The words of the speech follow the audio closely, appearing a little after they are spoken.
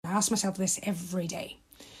ask myself this every day.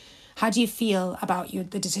 How do you feel about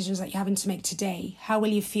the decisions that you're having to make today? How will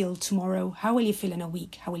you feel tomorrow? How will you feel in a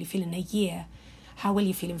week? How will you feel in a year? How will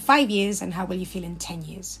you feel in 5 years? And how will you feel in 10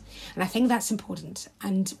 years? And I think that's important.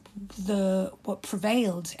 And what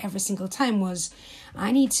prevailed every single time was,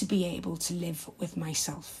 I need to be able to live with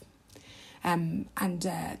myself.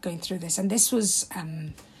 Going through this. And this was,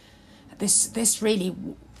 this really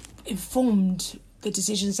informed the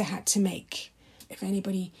decisions I had to make. If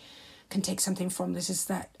anybody can take something from this, is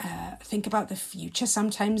that think about the future.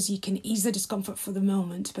 Sometimes you can ease the discomfort for the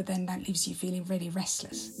moment, but then that leaves you feeling really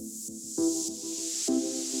restless.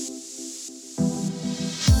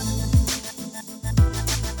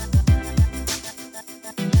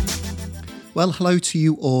 Well, hello to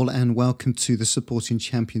you all and welcome to the Supporting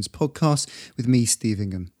Champions podcast with me, Steve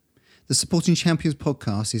Ingham. The Supporting Champions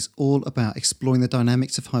podcast is all about exploring the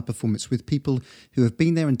dynamics of high performance with people who have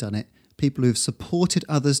been there and done it, people who have supported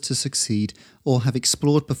others to succeed or have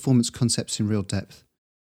explored performance concepts in real depth.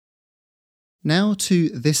 Now to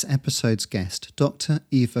this episode's guest, Dr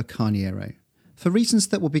Eva Carneiro. For reasons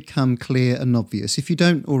that will become clear and obvious, if you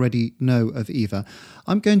don't already know of Eva,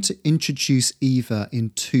 I'm going to introduce Eva in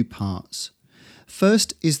two parts.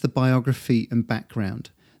 First is the biography and background.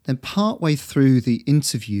 Then partway through the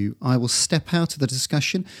interview, I will step out of the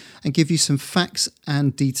discussion and give you some facts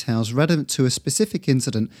and details relevant to a specific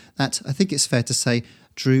incident that, I think it's fair to say,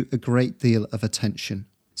 drew a great deal of attention.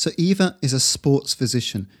 So Eva is a sports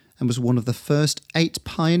physician and was one of the first 8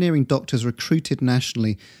 pioneering doctors recruited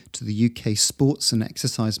nationally to the UK Sports and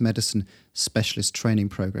Exercise Medicine Specialist Training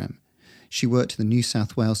Programme. She worked at the New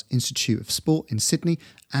South Wales Institute of Sport in Sydney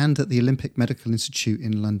and at the Olympic Medical Institute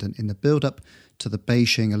in London in the build-up to the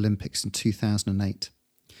Beijing Olympics in 2008.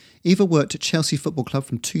 Eva worked at Chelsea Football Club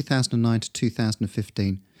from 2009 to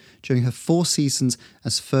 2015. During her 4 seasons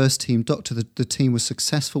as first-team doctor, the team was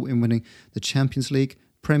successful in winning the Champions League,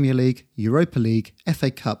 Premier League, Europa League, FA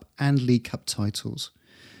Cup and League Cup titles.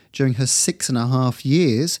 During her 6.5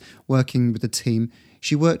 years working with the team,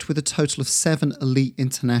 she worked with a total of 7 elite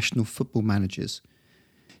international football managers.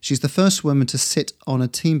 She's the first woman to sit on a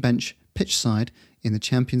team bench pitch side in the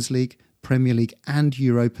Champions League, Premier League and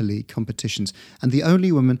Europa League competitions, and the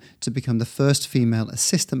only woman to become the first female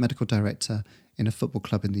assistant medical director in a football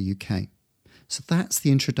club in the UK. So that's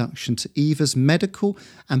the introduction to Eva's medical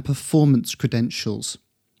and performance credentials.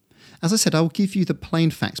 As I said, I will give you the plain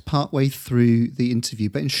facts partway through the interview,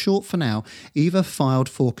 but in short for now, Eva filed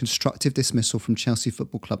for constructive dismissal from Chelsea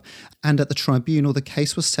Football Club, and at the tribunal the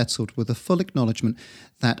case was settled with a full acknowledgement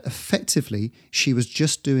that effectively she was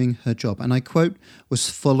just doing her job, and I quote, was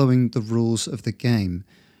following the rules of the game.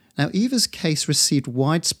 Now, Eva's case received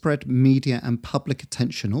widespread media and public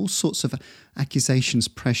attention, all sorts of accusations,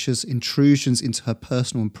 pressures, intrusions into her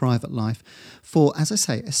personal and private life for, as I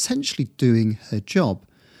say, essentially doing her job.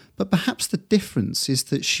 But perhaps the difference is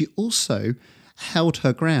that she also held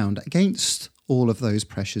her ground against all of those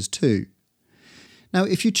pressures too. Now,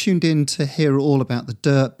 if you tuned in to hear all about the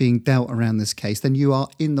dirt being dealt around this case, then you are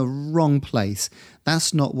in the wrong place.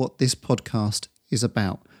 That's not what this podcast is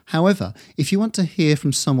about. However, if you want to hear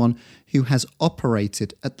from someone who has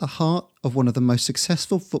operated at the heart of one of the most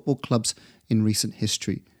successful football clubs in recent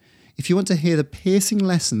history, if you want to hear the piercing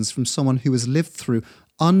lessons from someone who has lived through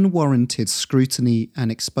unwarranted scrutiny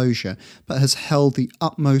and exposure, but has held the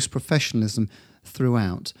utmost professionalism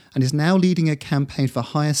throughout, and is now leading a campaign for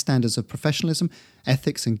higher standards of professionalism,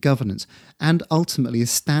 ethics and governance, and ultimately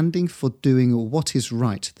is standing for doing what is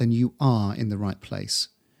right, then you are in the right place.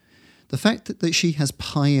 The fact that she has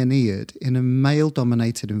pioneered in a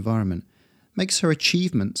male-dominated environment makes her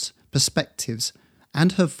achievements, perspectives,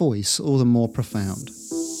 and her voice all the more profound.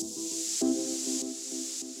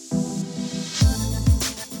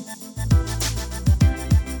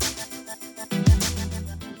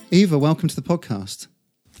 Eva, welcome to the podcast.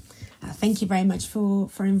 Thank you very much for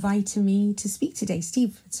inviting me to speak today,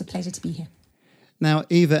 Steve. It's a pleasure to be here. Now,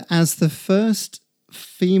 Eva, as the first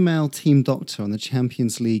female team doctor on the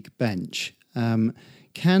Champions League bench,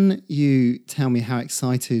 can you tell me how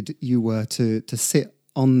excited you were to sit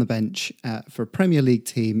on the bench for a Premier League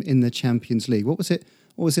team in the Champions League? What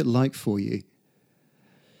was it like for you?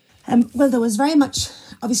 Well, there was very much,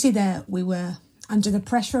 obviously, we were under the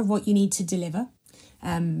pressure of what you need to deliver.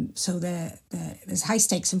 So there's high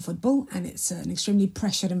stakes in football, and it's an extremely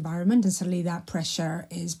pressured environment, and suddenly that pressure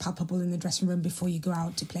is palpable in the dressing room before you go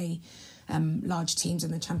out to play large teams in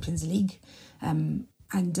the Champions League. And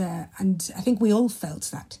I think we all felt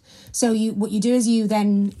that. So what you do is you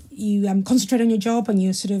concentrate on your job, and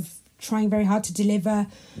you're sort of trying very hard to deliver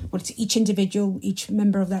what each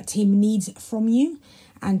member of that team needs from you,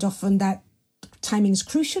 and often that timing is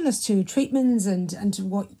crucial as to treatments and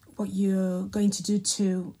what you're going to do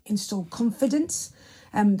to install confidence.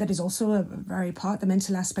 That is also a very part. The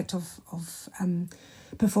mental aspect of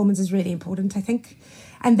performance is really important, I think.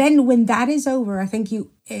 And then when that is over, I think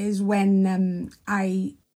is when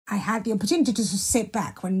I had the opportunity to just sit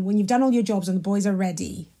back when you've done all your jobs and the boys are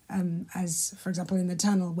ready. As for example in the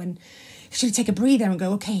tunnel, when you should take a breather and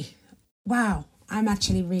go, okay, wow, I'm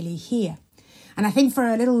actually really here. And I think for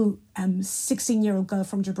a little 16-year-old girl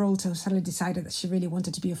from Gibraltar who suddenly decided that she really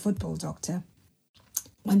wanted to be a football doctor,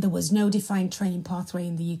 when there was no defined training pathway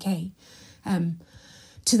in the UK,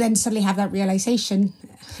 to then suddenly have that realization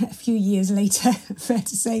a few years later, fair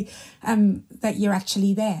to say, that you're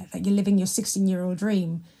actually there, that you're living your 16-year-old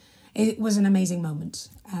dream, it was an amazing moment.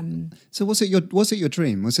 So was it your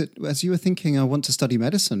dream? Was it, as you were thinking, I want to study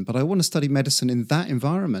medicine, but I want to study medicine in that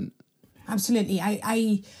environment? Absolutely.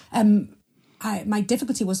 My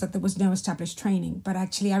difficulty was that there was no established training. But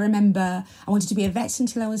actually, I remember I wanted to be a vet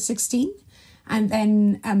until I was 16. And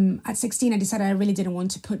then at 16, I decided I really didn't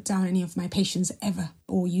want to put down any of my patients ever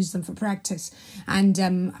or use them for practice. And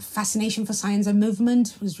fascination for science and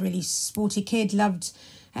movement, was really sporty kid, loved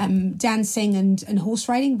dancing and horse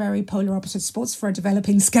riding, very polar opposite sports for a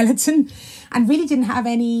developing skeleton, and really didn't have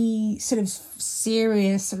any sort of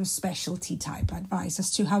serious sort of specialty type advice as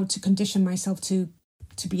to how to condition myself to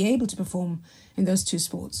be able to perform in those two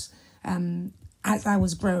sports as I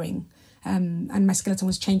was growing. And my skeleton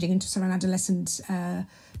was changing into sort of an adolescent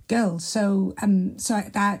girl. So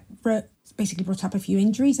that basically brought up a few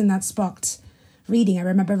injuries, and that sparked reading. I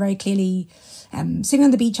remember very clearly sitting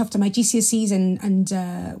on the beach after my GCSEs, and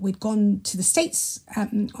we'd gone to the States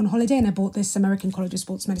on holiday, and I bought this American College of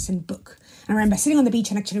Sports Medicine book. And I remember sitting on the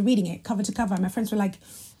beach and actually reading it cover to cover. And my friends were like,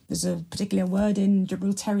 there's a particular word in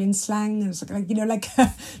Gibraltarian slang. And it was like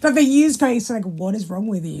that they used very, so like, what is wrong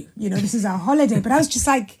with you? This is our holiday. But I was just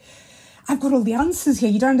like, I've got all the answers here.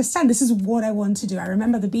 You don't understand. This is what I want to do. I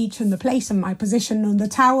remember the beach and the place and my position on the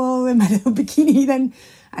towel in my little bikini then.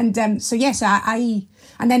 And so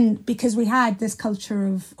and then because we had this culture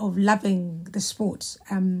of loving the sport,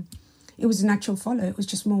 it was a natural follow. It was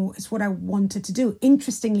just more, it's what I wanted to do.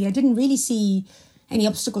 Interestingly, I didn't really see any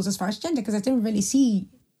obstacles as far as gender, because I didn't really see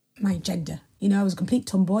my gender. I was a complete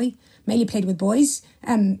tomboy, mainly played with boys,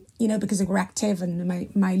 because they were active, and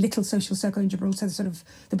my little social circle in Gibraltar,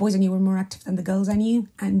 the boys I knew were more active than the girls I knew.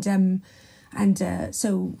 So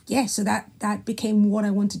that became what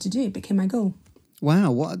I wanted to do. It became my goal.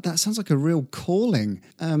 Wow, that sounds like a real calling.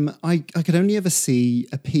 I could only ever see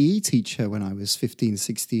a PE teacher when I was 15,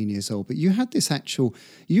 16 years old, but you had this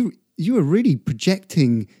you were really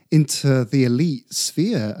projecting into the elite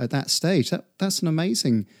sphere at that stage. That's an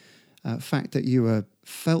amazing fact that you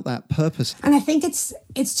felt that purpose. And I think it's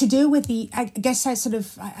to do with I guess I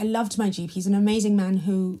loved my GP. He's an amazing man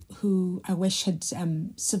who I wish had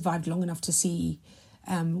survived long enough to see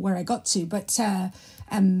where I got to. But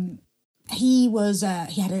he was a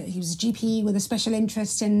GP with a special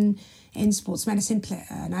interest in sports medicine,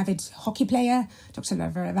 an avid hockey player, Dr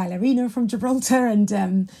Valerino from Gibraltar,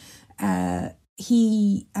 and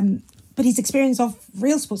but his experience of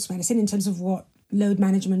real sports medicine in terms of what load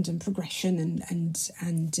management and progression and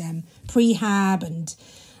prehab and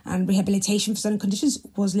rehabilitation for certain conditions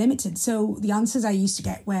was limited. So the answers I used to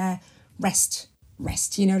get were rest,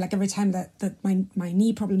 like every time that my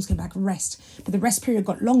knee problems came back, rest. But the rest period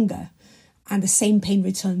got longer, and the same pain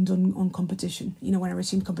returned on competition, when I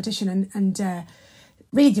resumed competition, and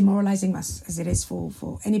really demoralizing as it is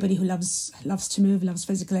for anybody who loves to move, loves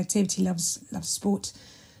physical activity, loves sport,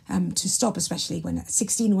 to stop, especially when at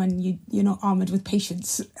 16, when you're not armored with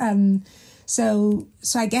patience. So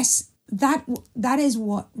I guess that is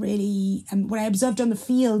what really, what I observed on the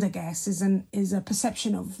field, I guess, is a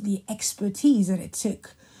perception of the expertise that it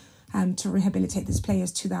took to rehabilitate these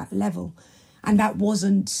players to that level. And I was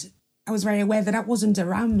very aware that wasn't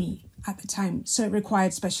around me at the time. So it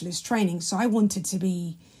required specialist training. So I wanted to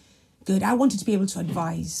be good. I wanted to be able to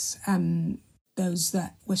advise those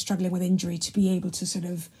that were struggling with injury to be able to sort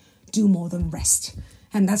of do more than rest.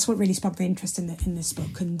 And that's what really sparked the interest in this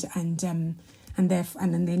book and then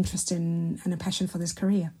the interest in and a passion for this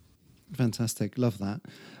career. Fantastic. Love that.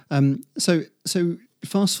 So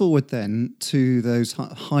fast forward then to those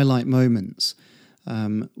highlight moments.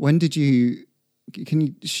 Can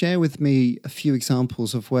you share with me a few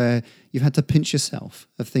examples of where you've had to pinch yourself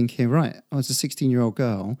of thinking, right, I was a 16-year-old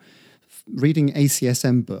girl reading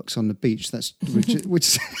ACSM books on the beach.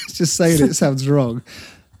 Which just saying it sounds wrong.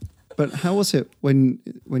 But how was it when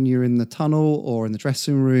you're in the tunnel or in the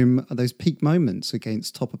dressing room? Are those peak moments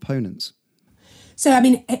against top opponents? So, I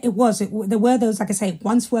mean, there were those, like I say,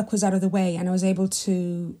 once work was out of the way and I was able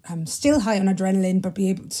to, still high on adrenaline, but be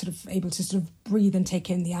able to breathe and take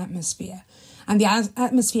in the atmosphere. And the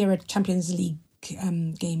atmosphere at Champions League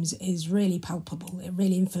games is really palpable. It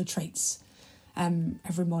really infiltrates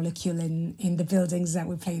every molecule in the buildings that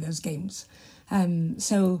we play those games.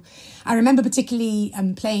 So I remember particularly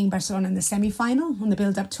playing Barcelona in the semi-final on the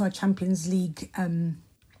build-up to our Champions League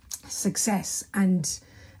success. And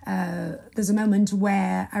there's a moment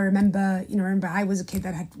where I remember I was a kid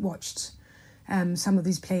that had watched some of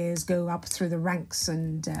these players go up through the ranks,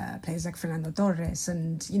 and players like Fernando Torres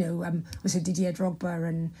and, was it Didier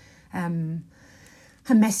Drogba and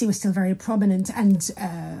Messi was still very prominent. And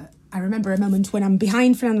I remember a moment when I'm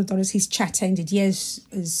behind Fernando Torres, he's chatting, Didier is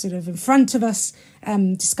sort of in front of us,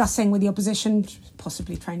 discussing with the opposition,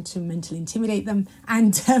 possibly trying to mentally intimidate them.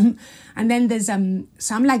 And then there's,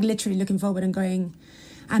 so I'm like literally looking forward and going,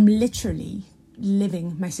 I'm literally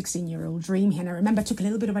living my 16-year-old dream here. And I remember I took a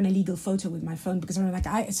little bit of an illegal photo with my phone because I'm like,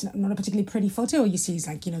 it's not a particularly pretty photo. You see, it's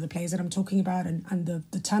like, the players that I'm talking about and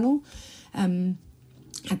the tunnel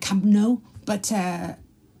at Camp Nou. But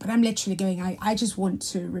I'm literally going, I just want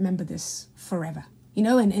to remember this forever.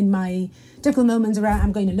 And in my difficult moments around,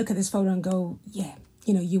 I'm going to look at this photo and go, yeah,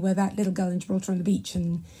 you were that little girl in Gibraltar on the beach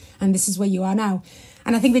and this is where you are now.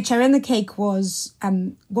 And I think the cherry on the cake was,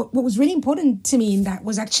 what was really important to me in that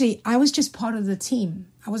was actually, I was just part of the team.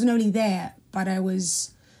 I wasn't only there, but it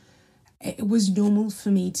was normal for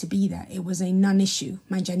me to be there. It was a non-issue.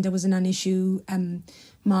 My gender was a non-issue.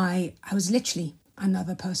 I was literally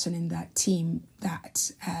another person in that team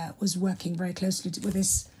that was working very closely with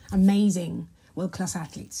this amazing world-class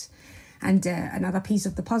athletes. And another piece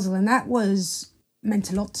of the puzzle. And that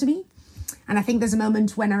meant a lot to me. And I think there's a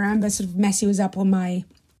moment when I remember sort of Messi was up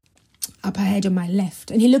ahead on my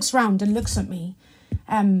left, and he looks round and looks at me.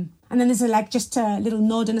 And then there's just a little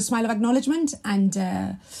nod and a smile of acknowledgement. And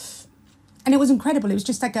it was incredible. It was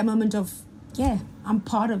just like a moment of, yeah, I'm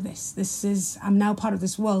part of this. I'm now part of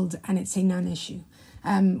this world, and it's a non-issue,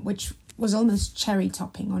 which was almost cherry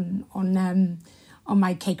topping on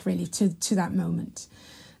my cake, really, to that moment.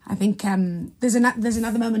 I think there's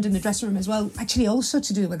another moment in the dressing room as well, actually also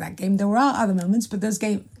to do with that game. There were other moments, but that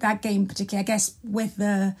game particularly, I guess, with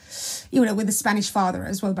the Spanish father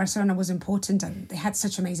as well, Barcelona was important, and they had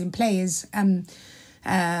such amazing players.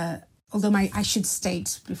 Although I should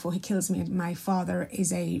state before he kills me, my father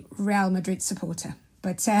is a Real Madrid supporter,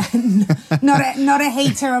 but not a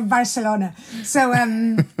hater of Barcelona. So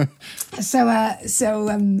and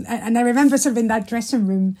I remember sort of in that dressing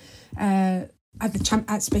room.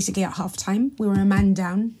 At basically at half time, we were a man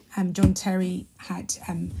down. John Terry had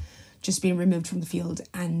just been removed from the field,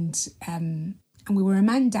 and we were a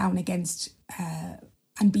man down against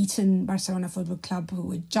unbeaten Barcelona Football Club, who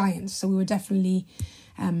were giants. So we were definitely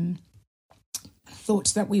thought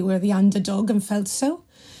that we were the underdog and felt so.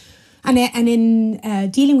 And in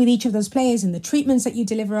dealing with each of those players and the treatments that you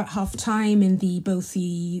deliver at half time, and both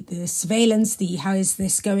the surveillance, how is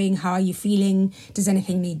this going? How are you feeling? Does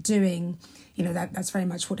anything need doing? That's very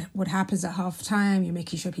much what happens at half time. You're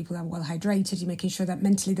making sure people are well hydrated. You're making sure that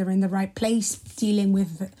mentally they're in the right place, dealing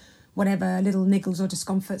with whatever little niggles or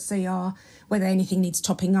discomforts they are, whether anything needs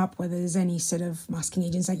topping up, whether there's any sort of masking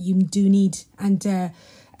agents that you do need. And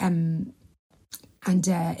in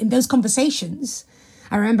those conversations,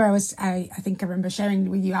 I remember sharing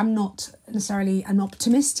with you, I'm not necessarily an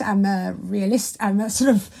optimist. I'm a realist. I'm a sort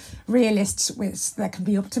of realist that can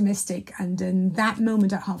be optimistic. And in that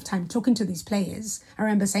moment at halftime, talking to these players, I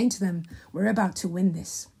remember saying to them, we're about to win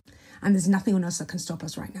this. And there's nothing on us that can stop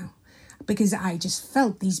us right now. Because I just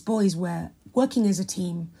felt these boys were working as a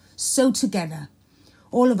team, so together.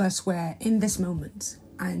 All of us were in this moment.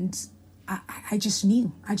 And I just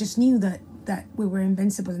knew that we were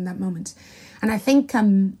invincible in that moment. And I think, I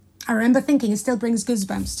remember thinking, it still brings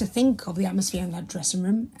goosebumps to think of the atmosphere in that dressing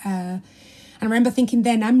room. And I remember thinking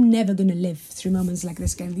then, I'm never going to live through moments like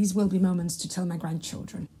this again. These will be moments to tell my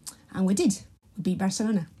grandchildren. And we did. We beat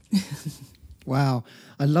Barcelona. Wow.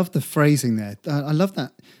 I love the phrasing there. I love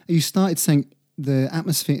that. You started saying the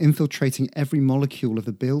atmosphere infiltrating every molecule of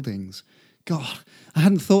the buildings. God, I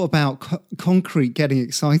hadn't thought about concrete getting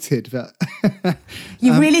excited, but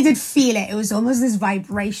you really did feel it. It was almost this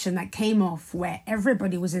vibration that came off where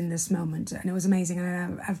everybody was in this moment, and it was amazing.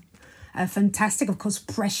 And a fantastic, of course,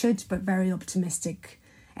 pressured but very optimistic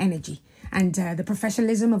energy, and the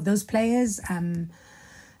professionalism of those players.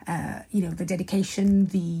 The dedication,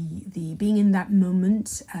 the being in that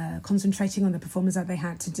moment, concentrating on the performance that they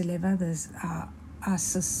had to deliver. There's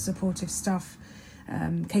us as supportive staff.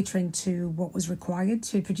 Catering to what was required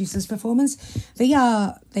to produce this performance. They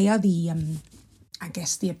are the I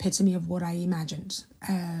guess, the epitome of what I imagined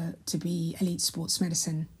to be elite sports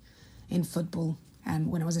medicine in football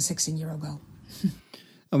when I was a 16-year-old girl.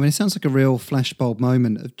 I mean, it sounds like a real flashbulb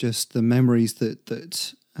moment of just the memories that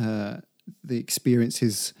the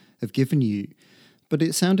experiences have given you. But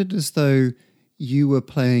it sounded as though you were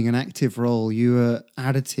playing an active role, you were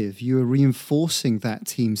additive, you were reinforcing that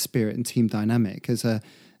team spirit and team dynamic as a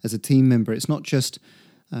team member. It's not just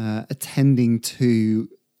attending to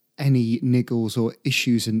any niggles or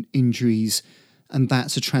issues and injuries, and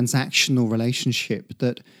that's a transactional relationship,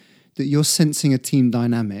 that you're sensing a team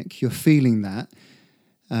dynamic, you're feeling that,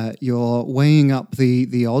 you're weighing up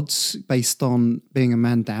the odds based on being a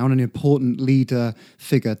man down, an important leader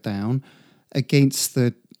figure down, against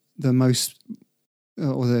the most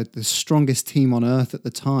or the strongest team on earth at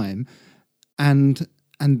the time, and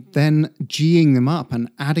then geeing them up and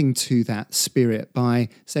adding to that spirit by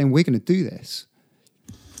saying, we're going to do this.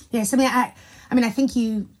 Yes, I mean, I think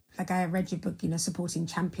I read your book, Supporting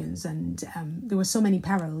Champions, and there were so many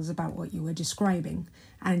parallels about what you were describing.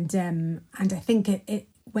 And I think it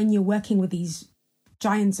when you're working with these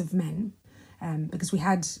giants of men, because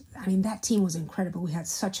that team was incredible. We had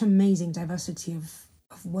such amazing diversity of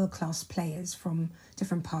world-class players from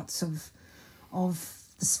different parts of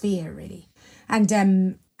the sphere, really.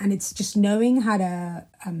 And it's just knowing how to,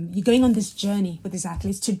 you're going on this journey with these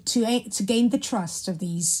athletes to gain the trust of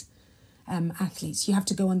these athletes. You have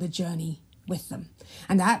to go on the journey with them.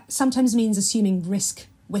 And that sometimes means assuming risk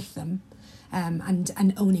with them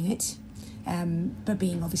and owning it, but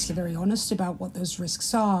being obviously very honest about what those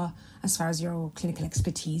risks are as far as your clinical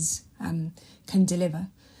expertise can deliver.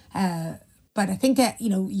 But I think that,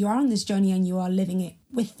 you are on this journey and you are living it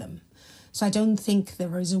with them. So I don't think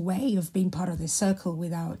there is a way of being part of this circle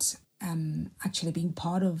without actually being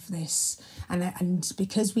part of this. And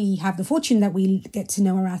because we have the fortune that we get to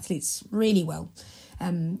know our athletes really well,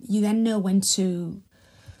 you then know when to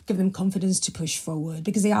give them confidence to push forward,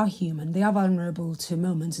 because they are human. They are vulnerable to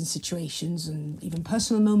moments and situations and even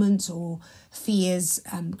personal moments or fears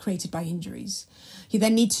created by injuries. You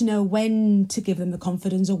then need to know when to give them the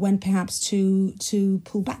confidence or when perhaps to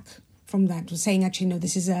pull back from that, saying, actually, no,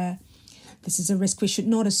 this is a risk we should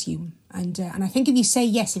not assume. And I think if you say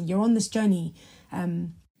yes, if you're on this journey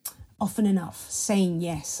often enough, saying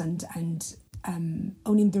yes and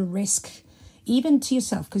owning the risk, even to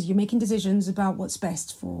yourself, because you're making decisions about what's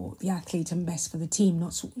best for the athlete and best for the team,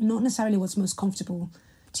 not necessarily what's most comfortable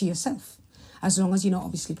to yourself, as long as you're not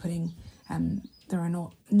obviously putting, there are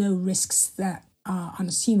no risks that are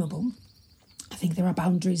unassumable. I think there are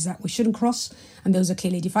boundaries that we shouldn't cross, and those are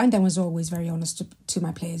clearly defined. I was always very honest to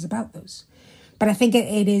my players about those. But I think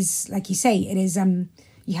it is, like you say, it is,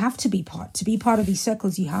 you have to be part of these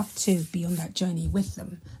circles. You have to be on that journey with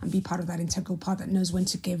them and be part of that integral part that knows when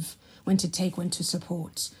to give, when to take, when to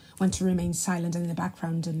support, when to remain silent and in the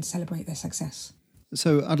background and celebrate their success.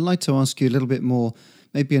 So I'd like to ask you a little bit more,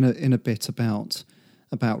 maybe in a bit about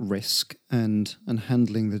risk and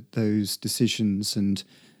handling those decisions, and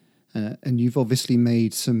you've obviously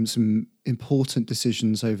made some important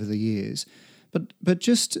decisions over the years, but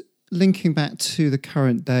just linking back to the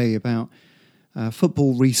current day about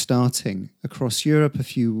football restarting across Europe a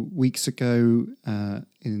few weeks ago,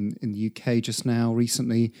 in the UK just now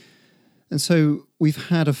recently. And so we've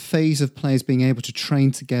had a phase of players being able to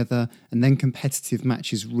train together and then competitive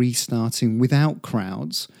matches restarting without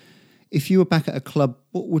crowds. If you were back at a club,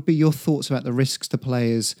 what would be your thoughts about the risks to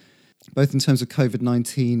players, both in terms of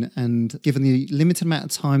COVID-19 and given the limited amount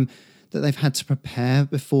of time that they've had to prepare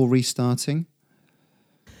before restarting?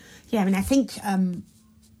 Yeah, I mean, I think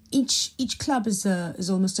each club is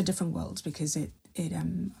almost a different world, because the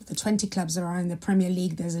 20 clubs that are in the Premier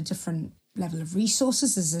League, there's a different level of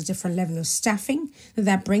resources, there's a different level of staffing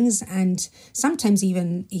that brings, and sometimes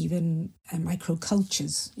even micro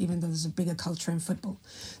cultures, even though there's a bigger culture in football.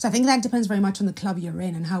 So I think that depends very much on the club you're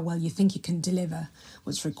in and how well you think you can deliver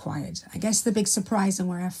what's required. I guess the big surprise, and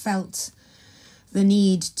where I felt the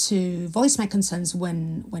need to voice my concerns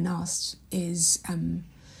when asked, is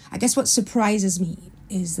I guess what surprises me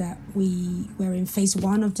is that we were in phase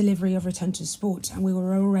 1 of delivery of return to sport, and we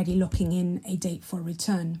were already looking in a date for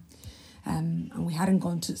return. And we hadn't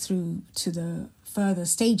gone through to the further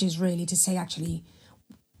stages, really, to say, actually,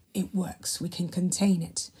 it works, we can contain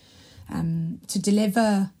it. To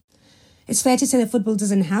deliver, it's fair to say that football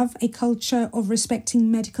doesn't have a culture of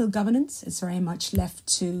respecting medical governance. It's very much left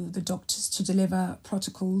to the doctors to deliver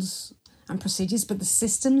protocols and procedures, but the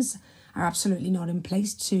systems are absolutely not in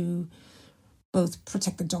place to both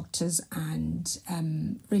protect the doctors and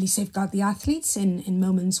really safeguard the athletes in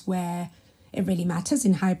moments where it really matters,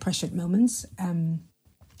 in high-pressured moments. And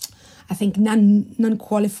I think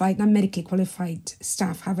non-medically qualified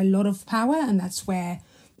staff have a lot of power, and that's where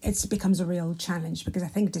it becomes a real challenge, because I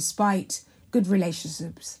think despite good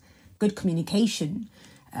relationships, good communication,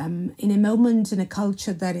 in a moment in a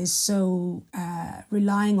culture that is so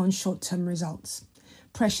relying on short-term results,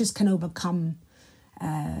 pressures can overcome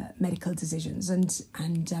medical decisions. And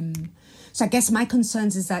so I guess my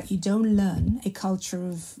concerns is that you don't learn a culture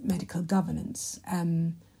of medical governance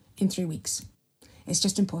in 3 weeks. It's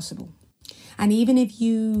just impossible. And even if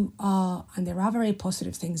you are, and there are very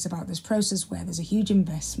positive things about this process where there's a huge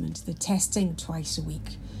investment, the testing twice a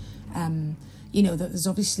week, that there's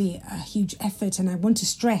obviously a huge effort. And I want to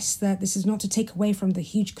stress that this is not to take away from the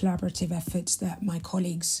huge collaborative efforts that my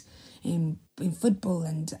colleagues in football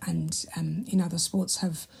and in other sports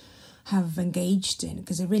have engaged in,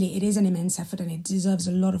 because it is an immense effort and it deserves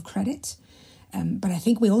a lot of credit. But I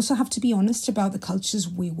think we also have to be honest about the cultures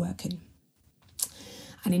we work in.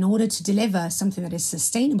 And in order to deliver something that is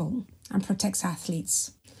sustainable and protects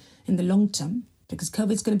athletes in the long term, because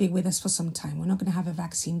COVID's going to be with us for some time, we're not going to have a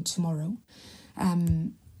vaccine tomorrow.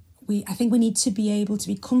 I think we need to be able to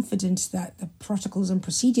be confident that the protocols and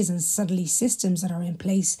procedures and subtly systems that are in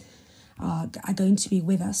place are going to be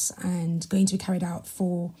with us and going to be carried out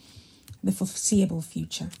for the foreseeable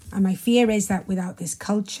future. And my fear is that without this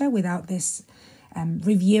culture, without this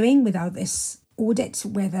reviewing, without this audit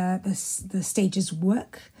whether the stages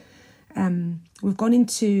work, we've gone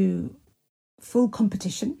into full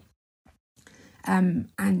competition,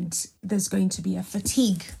 and there's going to be a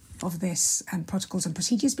fatigue of this protocols and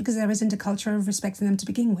procedures, because there isn't a culture of respecting them to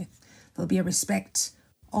begin with. There'll be a respect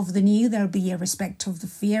of the new, there'll be a respect of the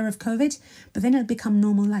fear of COVID, but then it'll become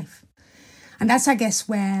normal life. And that's, I guess,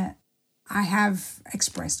 where I have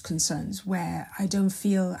expressed concerns, where I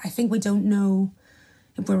think we don't know.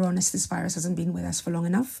 If we're honest, this virus hasn't been with us for long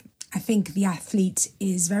enough. I think the athlete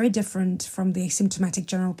is very different from the asymptomatic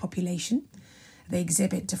general population. They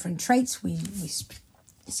exhibit different traits. We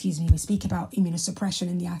speak about immunosuppression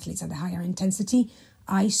in the athletes at the higher intensity.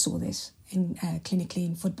 I saw this clinically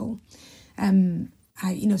in football. We're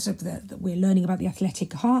learning about the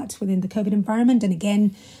athletic heart within the COVID environment. And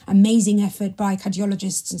again, amazing effort by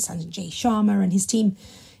cardiologists and Sanjay Sharma and his team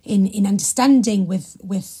in understanding with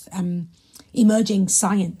emerging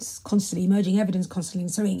science, constantly emerging evidence, constantly,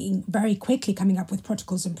 and so very quickly coming up with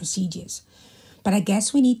protocols and procedures. But I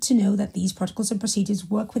guess we need to know that these protocols and procedures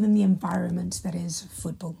work within the environment that is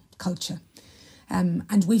football culture.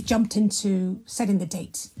 And we've jumped into setting the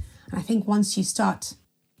date. And I think once you start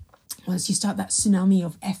that tsunami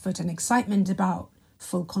of effort and excitement about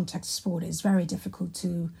full contact sport, it's very difficult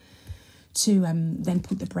to then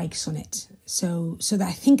put the brakes on it. So that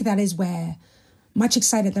I think that is where, much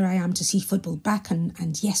excited that I am to see football back,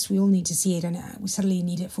 and yes, we all need to see it, and we certainly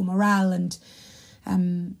need it for morale, and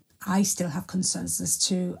I still have concerns as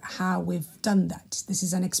to how we've done that. This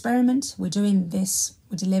is an experiment. We're doing this.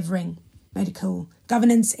 We're delivering medical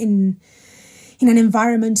governance in an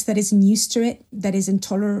environment that isn't used to it, that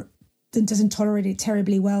doesn't tolerate it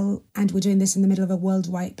terribly well, and we're doing this in the middle of a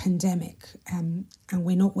worldwide pandemic, and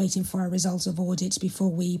we're not waiting for our results of audits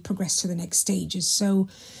before we progress to the next stages. So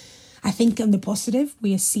I think on the positive,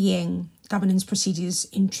 we are seeing governance procedures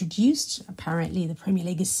introduced. Apparently, the Premier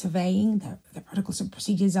League is surveying the protocols and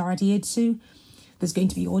procedures are adhered to. There's going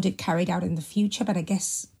to be audit carried out in the future, but I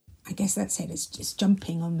guess that's it. It's just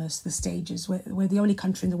jumping almost the stages. We're the only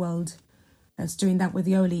country in the world that's doing that.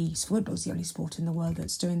 Football's the only sport in the world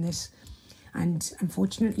that's doing this. And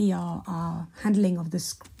unfortunately, our handling of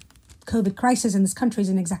this COVID crisis in this country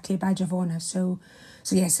isn't exactly a badge of honour. So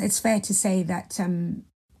yes, it's fair to say that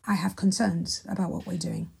I have concerns about what we're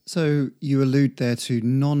doing. So you allude there to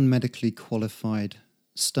non-medically qualified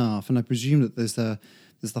staff, and I presume that there's the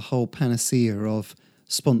whole panacea of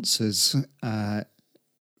sponsors,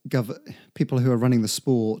 people who are running the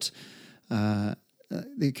sport.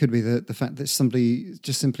 It could be the fact that somebody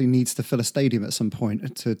just simply needs to fill a stadium at some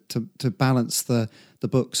point to balance the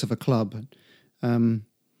books of a club.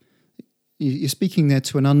 You're speaking there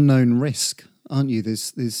to an unknown risk, aren't you?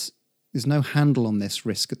 There's no handle on this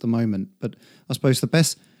risk at the moment, but I suppose the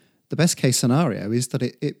best case scenario is that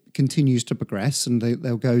it continues to progress, and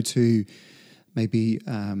they'll go to maybe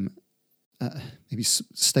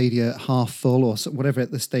stadia half full or whatever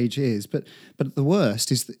the stage is. But at the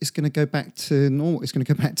worst is it's going to go back to normal. It's going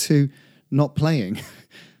to go back to not playing.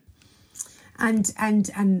 And I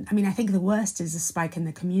mean, I think the worst is a spike in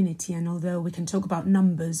the community. And although we can talk about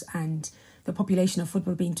numbers and the population of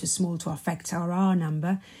football being too small to affect our R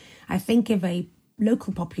number, I think if a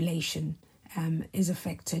local population is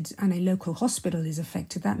affected and a local hospital is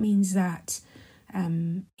affected, that means that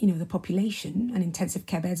the population, and intensive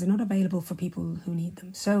care beds are not available for people who need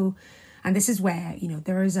them. So, and this is where,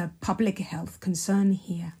 there is a public health concern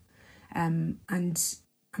here. And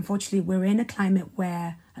unfortunately, we're in a climate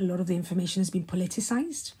where a lot of the information has been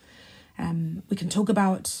politicized. We can talk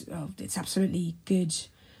about it's absolutely good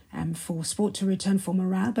for sport to return for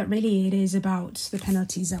morale, but really it is about the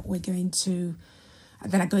penalties that are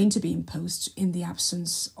going to be imposed in the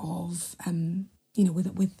absence of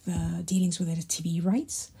with dealings with TV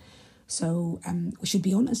rights. So we should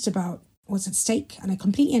be honest about what's at stake. And I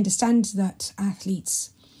completely understand that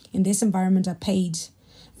athletes in this environment are paid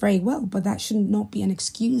very well, but that should not be an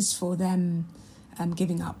excuse for them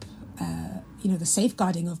giving up, the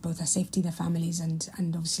safeguarding of both their safety, their families, and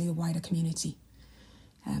obviously the wider community.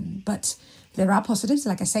 But there are positives.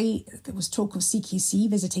 Like I say, there was talk of CQC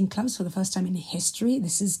visiting clubs for the first time in history.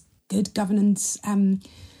 This is good governance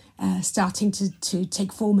starting to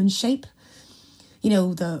take form and shape.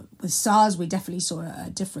 With SARS, we definitely saw a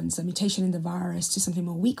difference, a mutation in the virus to something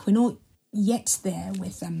more weak. We're not yet there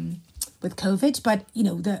with COVID, but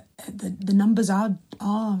the numbers are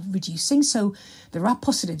reducing, so there are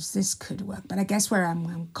positives. This could work, but I guess where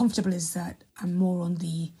I'm comfortable is that I'm more on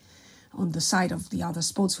the side of the other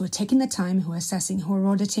sports who are taking the time, who are assessing, who are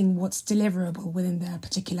auditing what's deliverable within their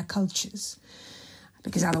particular cultures,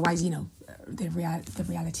 because otherwise, the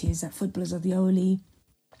reality is that footballers are the only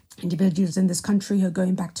individuals in this country who are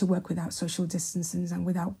going back to work without social distancing and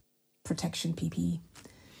without protection PPE.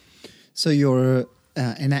 So you're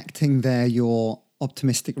enacting there your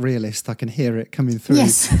optimistic realist. I can hear it coming through.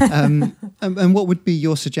 Yes. And what would be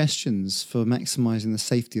your suggestions for maximising the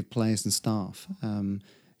safety of players and staff,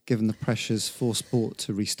 given the pressures for sport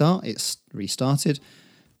to restart? It's restarted.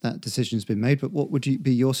 That decision's been made. But what would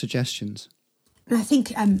be your suggestions? I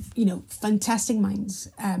think, fantastic minds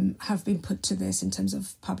have been put to this in terms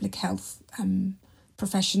of public health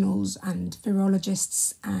professionals and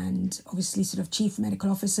virologists and obviously sort of chief medical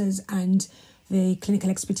officers and the clinical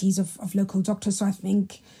expertise of local doctors. So I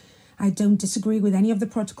think I don't disagree with any of the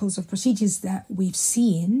protocols of procedures that we've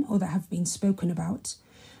seen or that have been spoken about.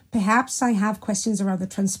 Perhaps I have questions around the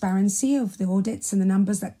transparency of the audits and the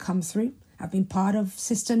numbers that come through. I've been part of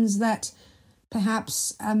systems that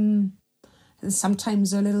perhaps there's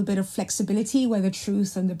sometimes a little bit of flexibility where the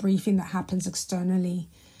truth and the briefing that happens externally,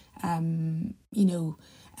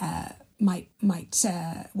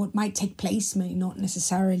 what might take place may not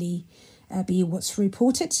necessarily be what's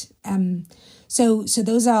reported. So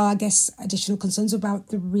those are, I guess, additional concerns about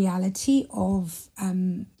the reality of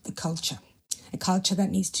the culture, a culture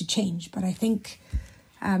that needs to change. But I think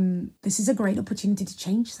this is a great opportunity to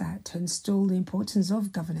change that, to install the importance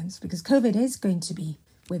of governance, because COVID is going to be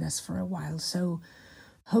with us for a while. So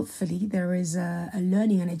hopefully there is a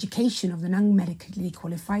learning and education of the non-medically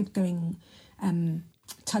qualified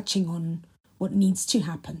touching on what needs to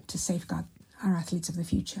happen to safeguard our athletes of the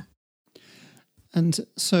future. And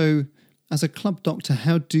so as a club doctor,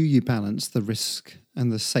 how do you balance the risk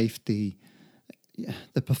and the safety,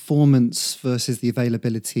 the performance versus the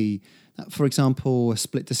availability? For example, a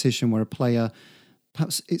split decision where a player,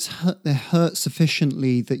 perhaps they're hurt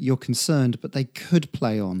sufficiently that you're concerned, but they could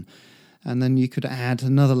play on. And then you could add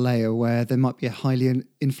another layer where there might be a highly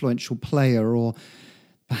influential player, or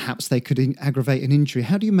perhaps they could aggravate an injury.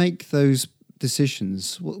 How do you make those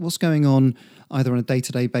decisions? What's going on either on a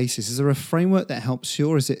day-to-day basis? Is there a framework that helps you,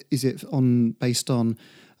 or is it based on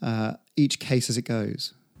each case as it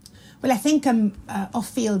goes? Well, I think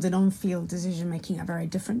off-field and on-field decision-making are very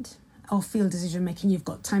different. Off-field decision-making, you've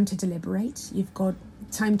got time to deliberate. You've got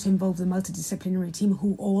time to involve the multidisciplinary team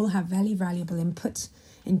who all have very valuable input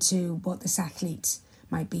into what this athlete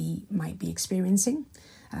might be experiencing.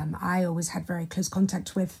 I always had very close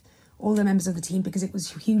contact with all the members of the team because it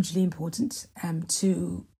was hugely important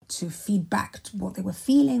to feed back what they were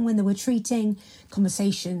feeling when they were treating,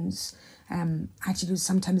 conversations, attitudes,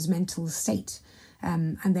 sometimes mental state,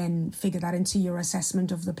 and then figure that into your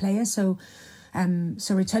assessment of the player. So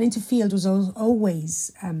returning to field was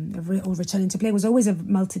always, or returning to play was always a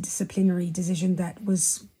multidisciplinary decision that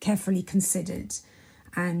was carefully considered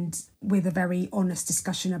and with a very honest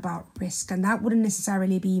discussion about risk. And that wouldn't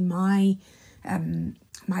necessarily be my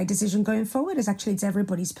decision going forward. It's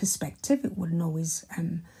everybody's perspective. It wouldn't always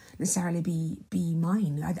necessarily be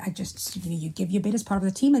mine. I just, you give your bit as part of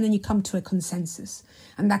the team and then you come to a consensus.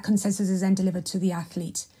 And that consensus is then delivered to the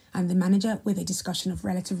athlete and the manager with a discussion of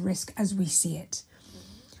relative risk as we see it.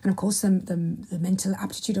 And of course, the mental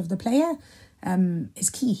aptitude of the player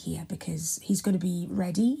is key here, because he's got to be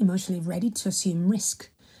ready, emotionally ready to assume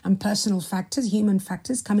risk. And personal factors, human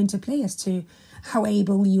factors come into play as to how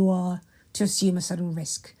able you are to assume a certain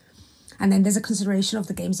risk. And then there's a consideration of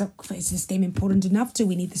the games. Is this game important enough? Do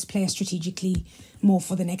we need this player strategically more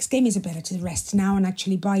for the next game? Is it better to rest now and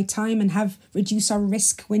actually buy time and reduce our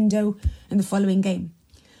risk window in the following game?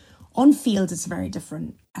 On field, it's very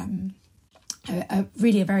different.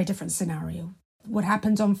 Really a very different scenario. What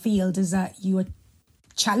happens on field is that you are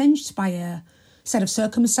challenged by a set of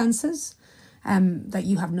circumstances that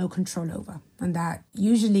you have no control over, and that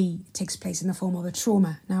usually takes place in the form of a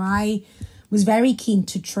trauma. Now, I was very keen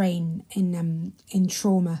to train in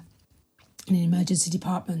trauma and in emergency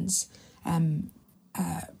departments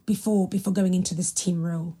before going into this team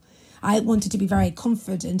role. I wanted to be very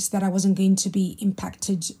confident that I wasn't going to be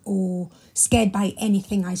impacted or scared by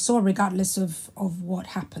anything I saw, regardless of what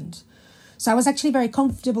happened. So I was actually very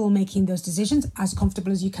comfortable making those decisions, as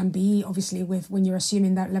comfortable as you can be, obviously, when you're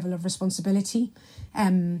assuming that level of responsibility.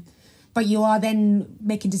 But you are then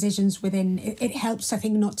making decisions within. It helps, I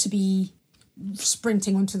think, not to be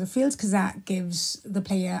sprinting onto the field, because that gives the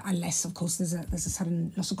player, unless, of course, there's a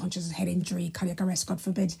sudden loss of consciousness, head injury, cardiac arrest, God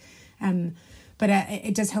forbid. But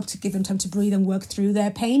it does help to give them time to breathe and work through their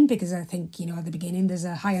pain, because I think, at the beginning there's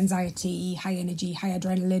a high anxiety, high energy, high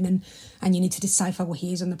adrenaline, and you need to decipher what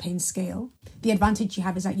he is on the pain scale. The advantage you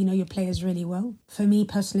have is that you know your players really well. For me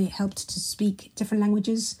personally, it helped to speak different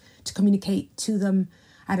languages, to communicate to them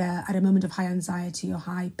at a moment of high anxiety or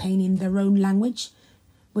high pain in their own language.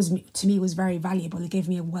 To me was very valuable. It gave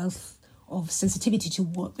me a wealth of sensitivity to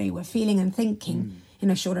what they were feeling and thinking in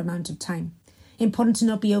a short amount of time. Important to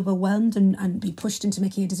not be overwhelmed and be pushed into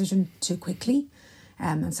making a decision too quickly.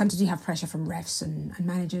 And sometimes you have pressure from refs and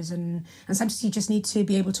managers, and sometimes you just need to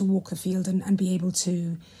be able to walk the field and be able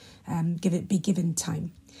to be given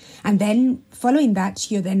time. And then following that,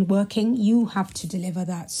 you're then working. You have to deliver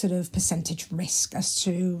that sort of percentage risk as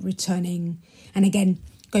to returning. And again,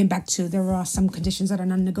 going back to, there are some conditions that are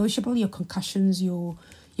non-negotiable, your concussions, your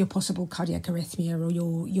possible cardiac arrhythmia,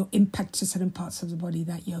 or your impact to certain parts of the body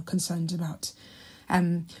that you're concerned about.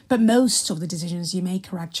 But most of the decisions you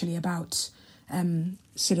make are actually about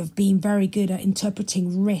sort of being very good at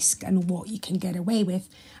interpreting risk and what you can get away with,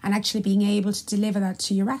 and actually being able to deliver that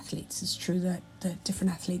to your athletes. It's true that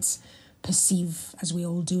different athletes perceive, as we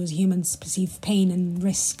all do as humans, perceive pain and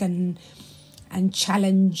risk and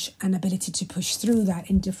challenge and ability to push through that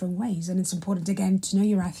in different ways. And it's important, again, to know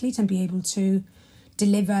your athlete and be able to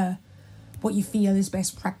deliver what you feel is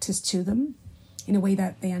best practice to them in a way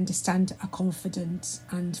that they understand, are confident,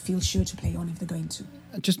 and feel sure to play on if they're going to.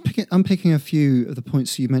 Just unpicking a few of the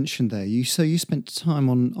points you mentioned there. You spent time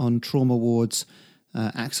on trauma wards,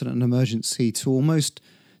 accident and emergency, to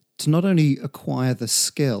not only acquire the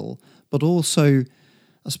skill, but also,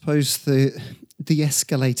 I suppose,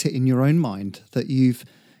 de-escalate it in your own mind, that you've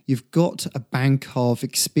got a bank of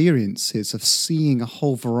experiences of seeing a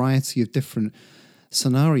whole variety of different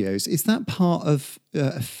scenarios. Is that part of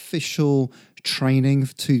official training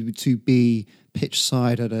to be pitch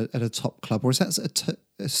side at a top club, or is that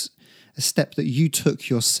a step that you took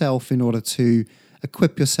yourself in order to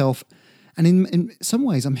equip yourself? And in some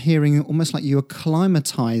ways, I'm hearing almost like you're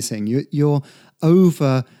acclimatizing, you're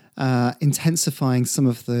over intensifying some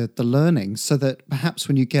of the learning, so that perhaps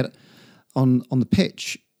when you get on the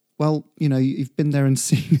pitch, well, you've been there and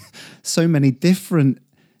seen so many different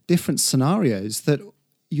scenarios that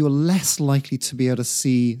you're less likely to be able to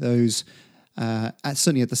see those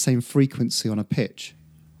certainly at the same frequency on a pitch.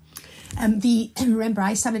 Remember,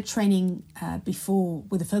 I started training before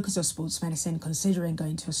with a focus of sports medicine, considering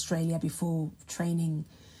going to Australia before training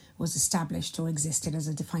was established or existed as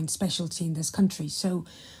a defined specialty in this country. So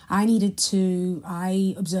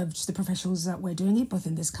I observed the professionals that were doing it, both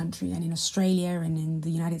in this country and in Australia and in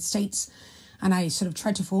the United States. And I sort of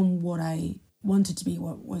tried to form what I wanted to be, I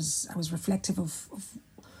was reflective of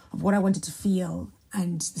what I wanted to feel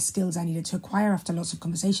and the skills I needed to acquire after lots of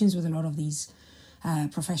conversations with a lot of these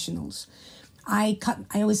professionals. I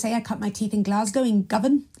always say I cut my teeth in Glasgow, in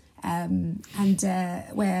Govan,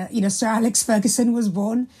 where Sir Alex Ferguson was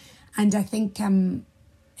born. And I think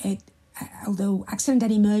although accident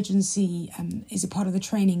and emergency is a part of the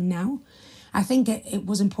training now, I think it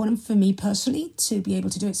was important for me personally to be able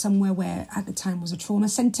to do it somewhere where at the time was a trauma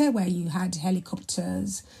centre, where you had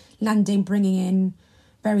helicopters landing, bringing in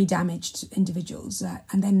very damaged individuals.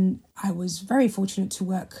 And then I was very fortunate to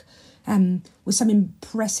work with some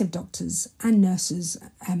impressive doctors and nurses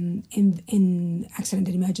in accident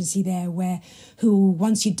and emergency there, who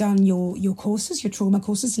once you'd done your courses, your trauma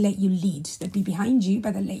courses, let you lead. They'd be behind you,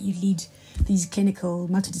 but they'd let you lead these clinical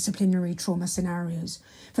multidisciplinary trauma scenarios.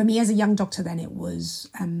 For me as a young doctor then, it was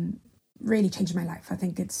really changed my life. I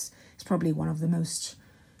think it's probably one of the most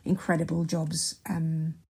incredible jobs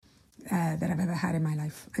that I've ever had in my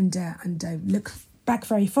life. And I look back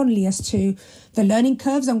very fondly as to the learning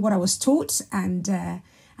curves and what I was taught, and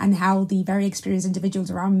how the very experienced individuals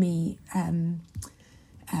around me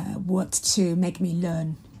worked to make me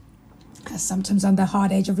learn, sometimes on the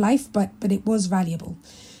hard edge of life, but it was valuable.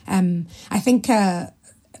 I think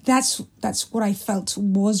that's what I felt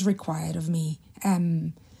was required of me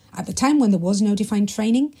at the time when there was no defined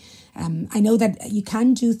training. I know that you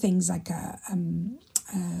can do things like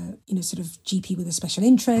sort of GP with a special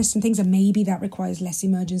interest and things, and maybe that requires less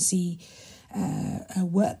emergency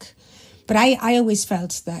work. But I always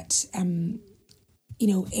felt that,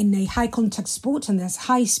 in a high contact sport, and there's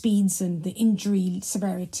high speeds and the injury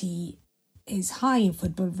severity is high in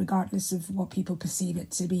football, regardless of what people perceive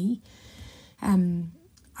it to be.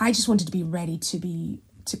 I just wanted to be ready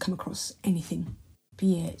to come across anything,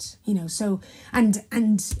 be it, so, and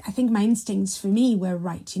I think my instincts for me were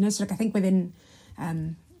right, so like I think within,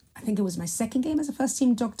 I think it was my second game as a first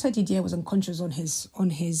team doctor, Didier was unconscious on his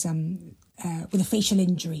with a facial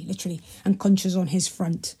injury, literally unconscious on his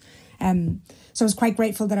front. So I was quite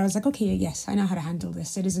grateful that I was like, okay, yes, I know how to handle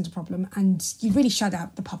this. It isn't a problem. And you really shut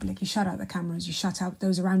out the public, you shut out the cameras, you shut out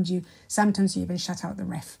those around you. Sometimes you even shut out the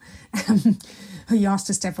ref, who you asked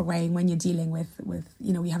to step away when you're dealing with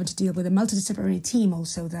you're having to deal with a multidisciplinary team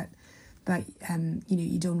also that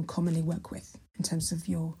you don't commonly work with in terms of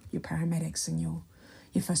your paramedics and your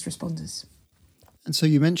first responders. And so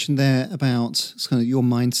you mentioned there about kind of your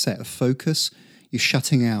mindset of focus, you're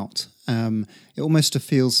shutting out. It almost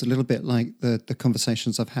feels a little bit like the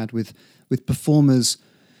conversations I've had with performers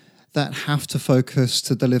that have to focus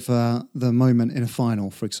to deliver the moment in a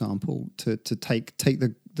final, for example, to take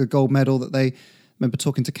the gold medal that they... I remember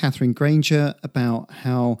talking to Catherine Granger about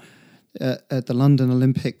how at the London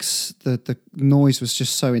Olympics, the noise was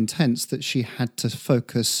just so intense that she had to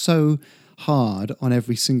focus so hard on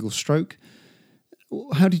every single stroke.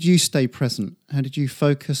 How did you stay present? How did you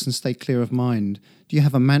focus and stay clear of mind? Do you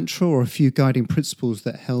have a mantra or a few guiding principles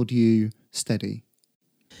that held you steady?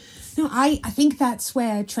 No, I think that's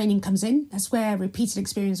where training comes in. That's where repeated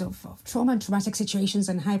experience of trauma and traumatic situations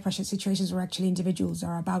and high-pressure situations where actually individuals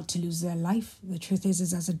are about to lose their life. The truth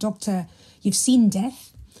is as a doctor, you've seen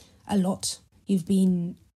death a lot. You've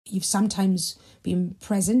sometimes been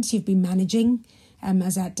present, you've been managing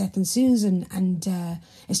as that death ensues, and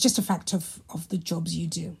it's just a fact of the jobs you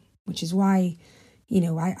do, which is why,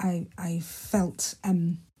 I felt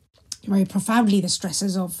very profoundly the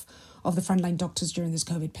stresses of the frontline doctors during this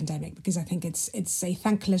COVID pandemic, because I think it's a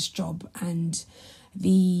thankless job, and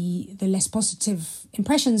the less positive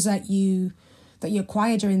impressions that you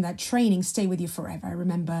acquire during that training stay with you forever. I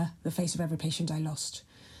remember the face of every patient I lost.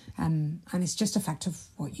 And it's just a fact of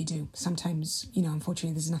what you do. Sometimes,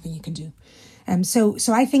 unfortunately, there's nothing you can do.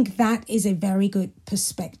 So I think that is a very good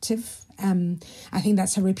perspective. I think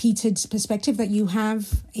that's a repeated perspective that you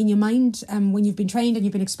have in your mind when you've been trained and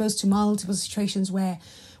you've been exposed to multiple situations where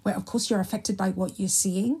of course, you're affected by what you're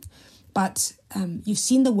seeing, but you've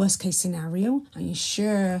seen the worst case scenario and you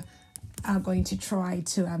sure are going to try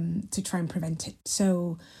and prevent it.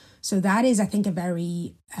 So that is, I think, a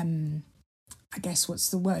very... I guess what's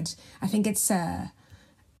the word? I think it's a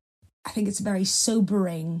very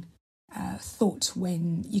sobering thought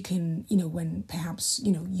when you can, when perhaps,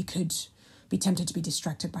 you could be tempted to be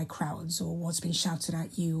distracted by crowds or what's been shouted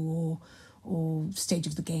at you or stage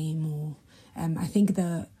of the game. Or I think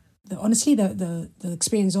honestly the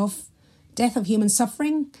experience of death, of human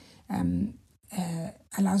suffering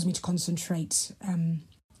allows me to concentrate on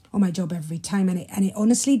my job every time, and it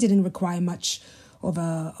honestly didn't require much of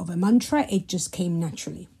a mantra. It just came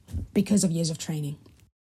naturally because of years of training.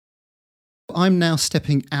 I'm now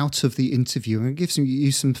stepping out of the interview and giving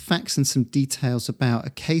you some facts and some details about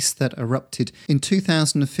a case that erupted in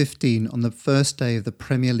 2015 on the first day of the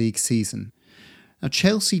Premier League season. Now,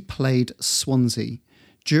 Chelsea played Swansea.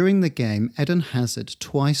 During the game, Eden Hazard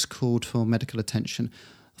twice called for medical attention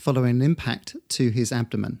following an impact to his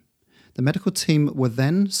abdomen. The medical team were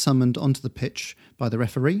then summoned onto the pitch by the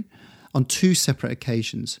referee on two separate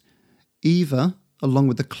occasions. Eva, along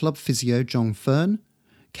with the club physio Jon Fearn,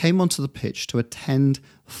 came onto the pitch to attend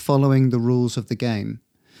following the rules of the game.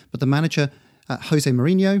 But the manager, Jose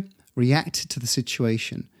Mourinho, reacted to the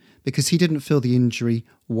situation because he didn't feel the injury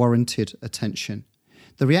warranted attention.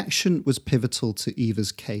 The reaction was pivotal to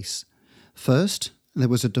Eva's case. First, there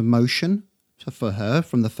was a demotion for her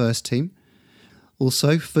from the first team.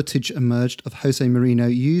 Also, footage emerged of Jose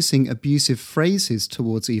Mourinho using abusive phrases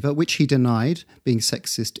towards Eva, which he denied being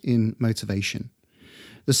sexist in motivation.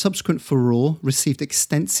 The subsequent furore received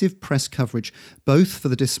extensive press coverage, both for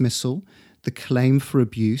the dismissal, the claim for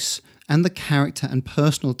abuse, and the character and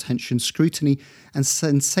personal tension, scrutiny and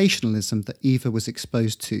sensationalism that Eva was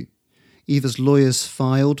exposed to. Eva's lawyers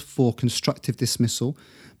filed for constructive dismissal,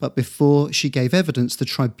 but before she gave evidence, the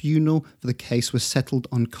tribunal for the case was settled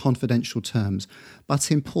on confidential terms.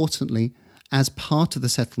 But importantly, as part of the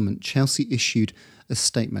settlement, Chelsea issued a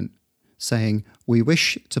statement saying, "We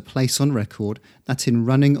wish to place on record that in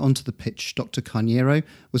running onto the pitch, Dr Carneiro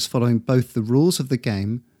was following both the rules of the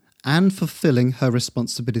game and fulfilling her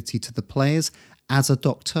responsibility to the players as a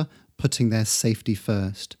doctor, putting their safety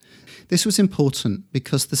first." This was important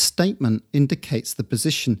because the statement indicates the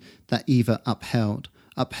position that Eva upheld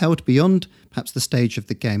beyond perhaps the stage of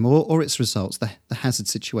the game or its results, the hazard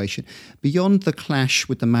situation, beyond the clash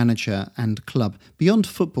with the manager and club, beyond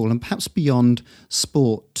football and perhaps beyond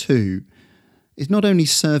sport too, is not only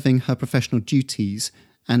serving her professional duties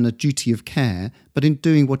and a duty of care, but in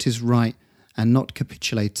doing what is right and not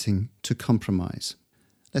capitulating to compromise.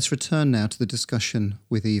 Let's return now to the discussion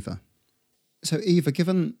with Eva. So Eva,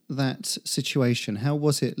 given that situation, how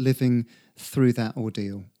was it living through that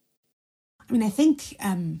ordeal? I mean, I think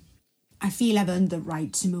I feel I've earned the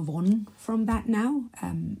right to move on from that now.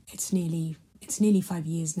 It's nearly 5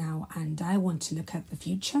 years now, and I want to look at the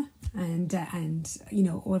future and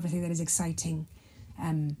everything that is exciting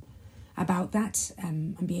about that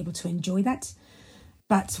and be able to enjoy that.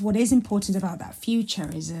 But what is important about that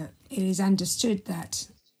future is it is understood that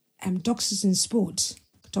doctors in sport,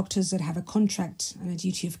 doctors that have a contract and a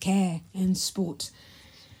duty of care in sport,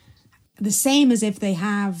 the same as if they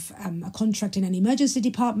have a contract in an emergency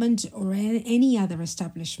department or any other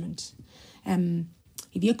establishment.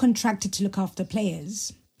 If you're contracted to look after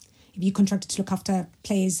players,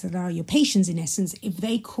 that are your patients in essence, if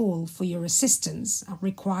they call for your assistance,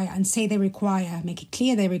 make it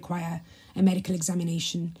clear they require a medical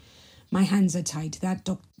examination, my hands are tied.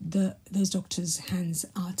 Those doctors' hands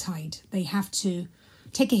are tied. They have to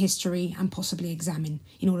take a history and possibly examine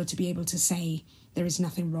in order to be able to say there is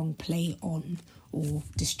nothing wrong, play on, or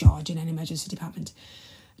discharge in an emergency department.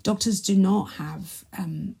 Doctors do not have,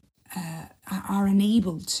 are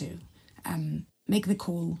unable to make the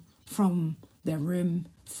call from their room,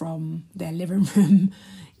 from their living room,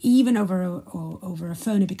 even over a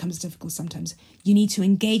phone. It becomes difficult sometimes. You need to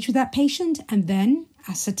engage with that patient and then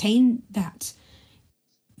ascertain that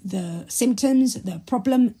the symptoms, the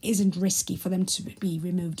problem isn't risky for them to be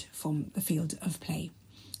removed from the field of play.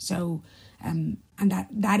 So, and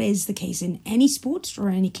that is the case in any sport or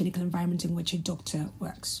any clinical environment in which a doctor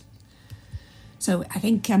works. So I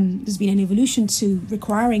think there's been an evolution to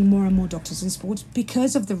requiring more and more doctors in sport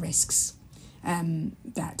because of the risks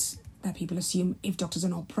that people assume if doctors are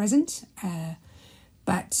not present.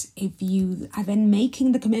 But if you are then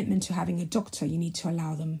making the commitment to having a doctor, you need to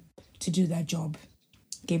allow them to do their job,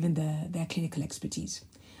 given their clinical expertise.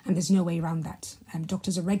 And there's no way around that.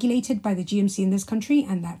 Doctors are regulated by the GMC in this country,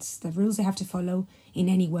 and that's the rules they have to follow in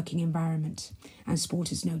any working environment. And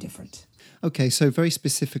sport is no different. Okay, so very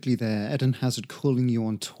specifically there, Eden Hazard calling you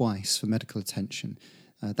on twice for medical attention.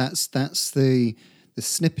 That's the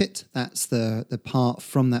snippet, that's the part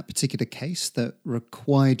from that particular case that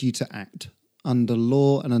required you to act under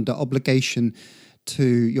law and under obligation to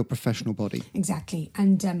your professional body. Exactly.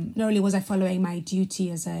 And not only was I following my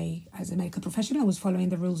duty as a medical professional, I was following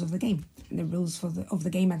the rules of the game. And the rules of the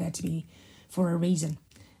game are there to be for a reason.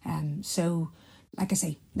 So, like I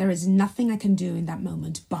say, there is nothing I can do in that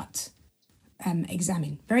moment but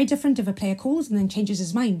examine. Very different if a player calls and then changes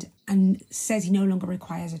his mind and says he no longer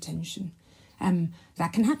requires attention.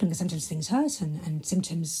 That can happen because sometimes things hurt and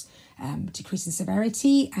symptoms decrease in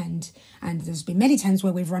severity, and there's been many times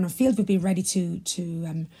where we've run on field, we've been ready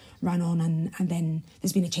to run on, and then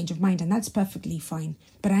there's been a change of mind, and that's perfectly fine.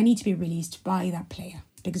 But I need to be released by that player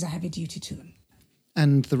because I have a duty to them.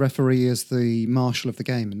 And the referee is the marshal of the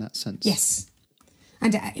game in that sense? Yes.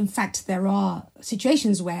 And in fact, there are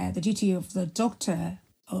situations where the duty of the doctor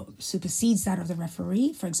supersedes that of the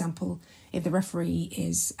referee. For example, if the referee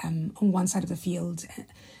is on one side of the field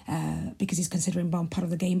because he's considering one part of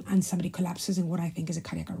the game and somebody collapses in what I think is a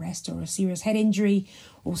cardiac arrest or a serious head injury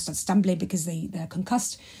or starts stumbling because they're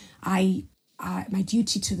concussed, my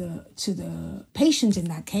duty to the patient in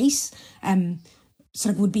that case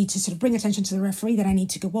sort of would be to sort of bring attention to the referee that I need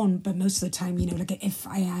to go on. But most of the time, like if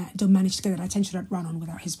I don't manage to get that attention, I'd run on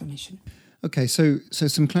without his permission. Okay, so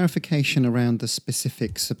some clarification around the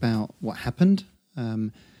specifics about what happened.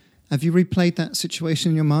 Have you replayed that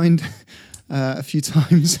situation in your mind a few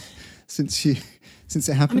times since it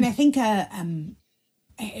happened? I mean, I think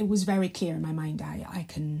it was very clear in my mind.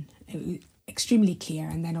 It was extremely clear,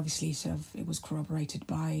 and then obviously sort of it was corroborated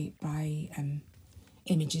by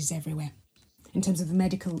images everywhere. in terms of the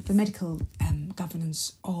medical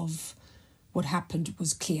governance of what happened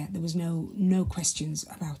was clear. There was no questions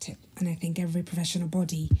about it. And I think every professional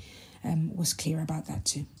body was clear about that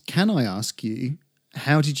too. Can I ask you,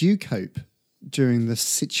 how did you cope during the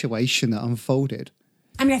situation that unfolded?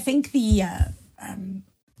 I mean, I think it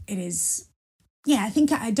is... Yeah, I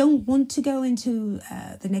think I don't want to go into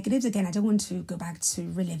the negatives. Again, I don't want to go back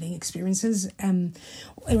to reliving experiences.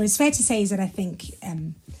 What it's fair to say is that I think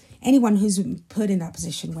anyone who's been put in that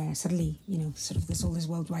position where suddenly, sort of there's all this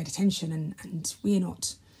worldwide attention and we're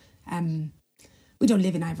not, we don't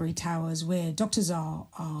live in ivory towers, where doctors are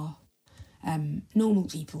normal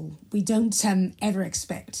people. We don't ever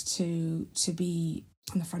expect to be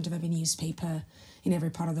on the front of every newspaper in every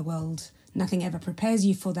part of the world. Nothing ever prepares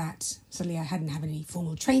you for that. Certainly I hadn't had any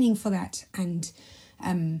formal training for that. And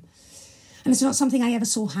it's not something I ever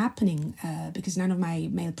saw happening because none of my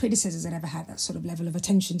male predecessors had ever had that sort of level of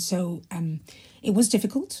attention. So it was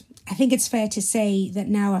difficult. I think it's fair to say that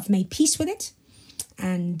now I've made peace with it.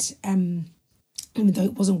 And even though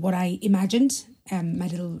it wasn't what I imagined, my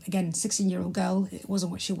little, again, 16-year-old girl, it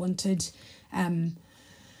wasn't what she wanted.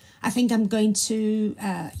 I think I'm going to,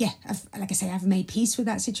 I've made peace with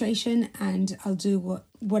that situation, and I'll do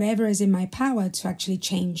whatever is in my power to actually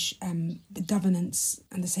change the governance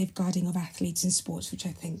and the safeguarding of athletes in sports, which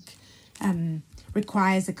I think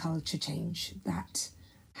requires a culture change that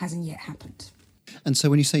hasn't yet happened. And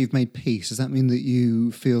so when you say you've made peace, does that mean that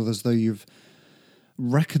you feel as though you've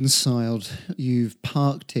reconciled, you've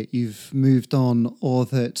parked it, you've moved on, or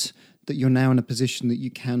that you're now in a position that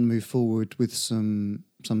you can move forward with some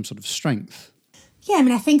sort of strength? Yeah, I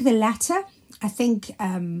mean, I think the latter. I think,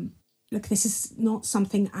 look, this is not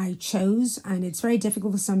something I chose, and it's very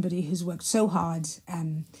difficult for somebody who's worked so hard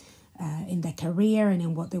in their career and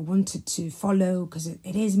in what they wanted to follow, because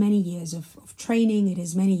it is many years of training, it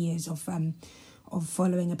is many years of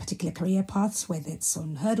following a particular career path, whether it's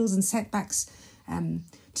on hurdles and setbacks,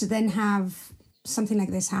 to then have something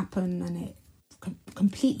like this happen and it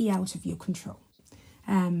completely out of your control.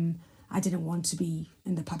 I didn't want to be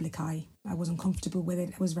in the public eye. I wasn't comfortable with it.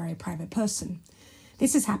 I was a very private person.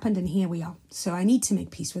 This has happened and here we are. So I need to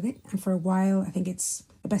make peace with it. And for a while, I think it's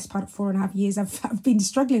the best part of 4.5 years, I've been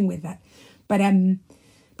struggling with that. But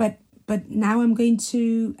now I'm going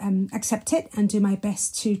to accept it and do my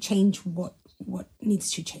best to change what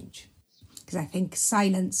needs to change. Because I think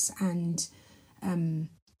silence and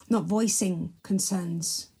not voicing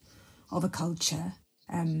concerns of a culture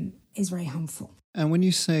is very harmful. And when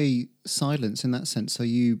you say silence in that sense, are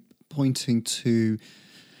you pointing to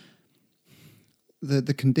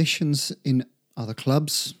the conditions in other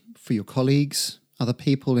clubs, for your colleagues, other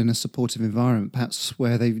people in a supportive environment, perhaps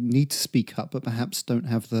where they need to speak up but perhaps don't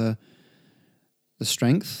have the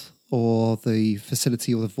strength or the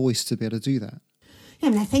facility or the voice to be able to do that? Yeah,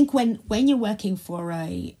 I mean, I think when you're working for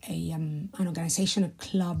an organisation, a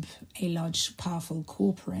club, a large, powerful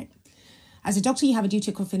corporate, as a doctor, you have a duty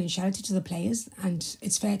of confidentiality to the players, and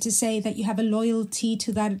it's fair to say that you have a loyalty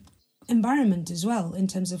to that environment as well, in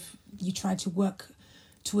terms of you try to work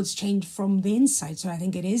towards change from the inside. So I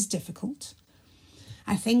think it is difficult.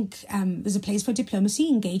 I think there's a place for diplomacy,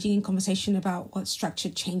 engaging in conversation about what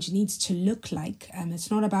structured change needs to look like. It's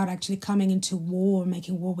not about actually coming into war,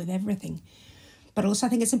 making war with everything. But also I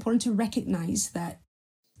think it's important to recognise that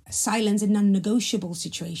silence in non-negotiable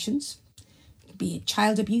situations, be it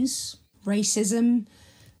child abuse, racism,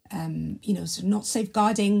 so not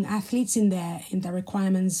safeguarding athletes in their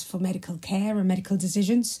requirements for medical care or medical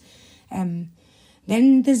decisions, then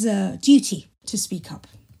there's a duty to speak up,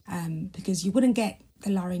 because you wouldn't get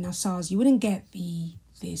the Larry Nassars, you wouldn't get the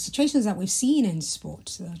situations that we've seen in sport,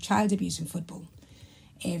 so child abuse in football,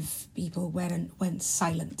 if people went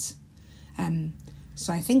silent.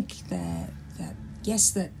 So I think that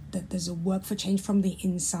there's a work for change from the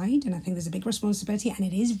inside, and I think there's a big responsibility, and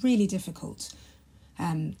it is really difficult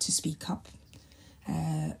to speak up.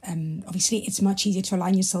 Obviously, it's much easier to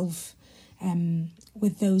align yourself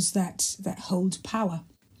with those that hold power.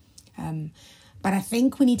 But I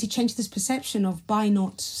think we need to change this perception of, by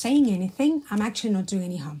not saying anything, I'm actually not doing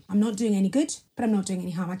any harm. I'm not doing any good, but I'm not doing any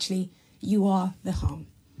harm. Actually, you are the harm.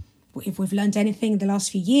 If we've learned anything in the last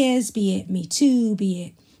few years, be it Me Too, be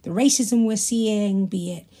it the racism we're seeing,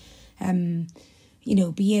 be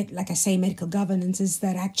it, like I say, medical governance, is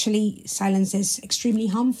that actually silence is extremely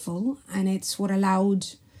harmful, and it's what allowed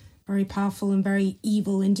very powerful and very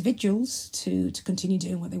evil individuals to continue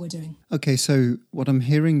doing what they were doing. Okay, so what I'm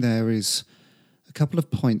hearing there is a couple of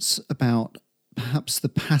points about perhaps the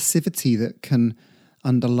passivity that can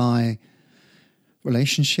underlie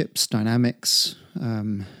relationships, dynamics,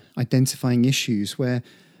 identifying issues where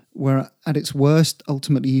where at its worst,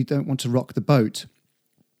 ultimately, you don't want to rock the boat.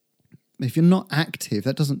 If you're not active,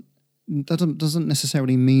 that doesn't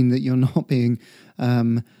necessarily mean that you're not being,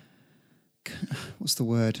 what's the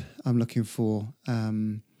word I'm looking for?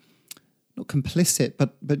 Not complicit,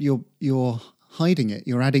 but you're hiding it.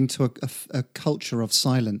 You're adding to a culture of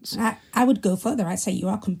silence. I would go further. I'd say you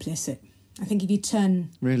are complicit. I think if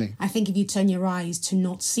you turn your eyes to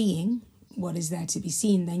not seeing what is there to be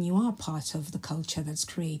seen, then you are part of the culture that's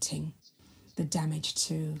creating the damage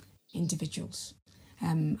to individuals.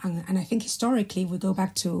 And I think historically, we go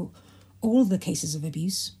back to all the cases of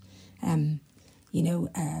abuse, and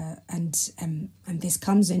this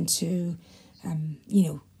comes into,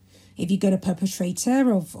 if you get a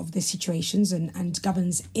perpetrator of these situations and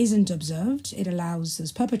governance isn't observed, it allows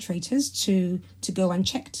those perpetrators to go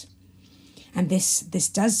unchecked. And this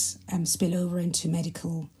does spill over into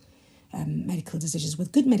medical decisions.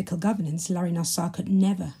 With good medical governance, Larry Nassar could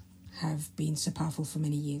never have been so powerful for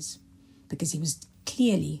many years because he was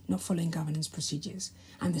clearly not following governance procedures,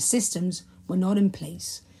 and the systems were not in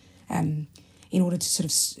place in order to sort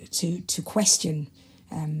of to question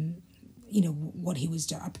what he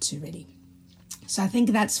was up to, really. So I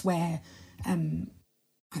think that's where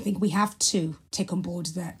I think we have to take on board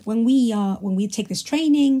that when we take this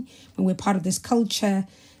training, when we're part of this culture,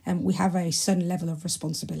 we have a certain level of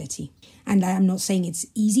responsibility. And I'm not saying it's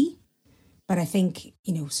easy, but I think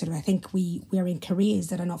I think we are in careers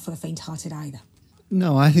that are not for the faint-hearted either.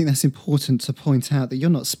 No, I think that's important to point out that you're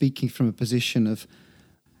not speaking from a position of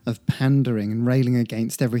pandering and railing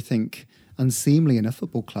against everything unseemly in a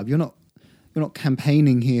football club. You're not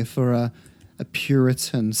campaigning here for a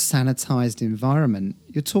Puritan, sanitized environment.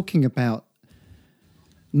 You're talking about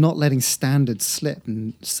not letting standards slip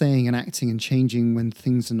and saying and acting and changing when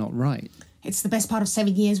things are not right. It's the best part of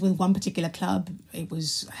 7 years with one particular club.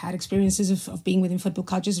 Had experiences of being within football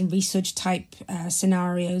cultures and research type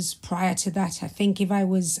scenarios. Prior to that, I think if I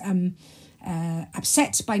was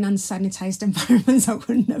upset by unsanitized environments, I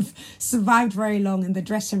wouldn't have survived very long in the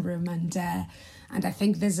dressing room. And I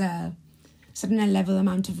think there's a certain level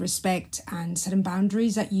amount of respect and certain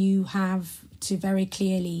boundaries that you have to very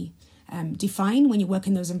clearly define when you work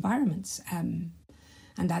in those environments.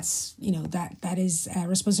 And that's, that is a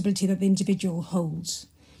responsibility that the individual holds.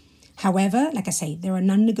 However, like I say, there are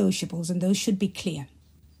non-negotiables and those should be clear.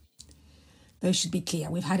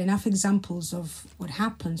 We've had enough examples of what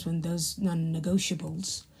happens when those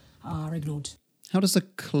non-negotiables are ignored. How does a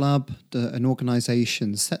club, an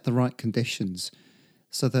organisation set the right conditions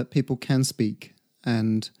so that people can speak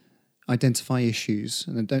and identify issues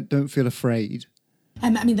and don't feel afraid?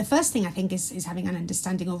 The first thing I think is having an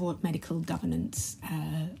understanding of what medical governance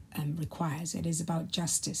requires. It is about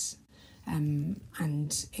justice,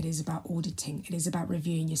 and it is about auditing. It is about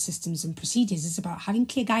reviewing your systems and procedures. It's about having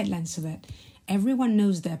clear guidelines so that everyone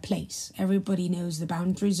knows their place. Everybody knows the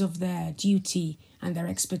boundaries of their duty and their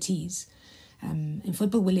expertise. In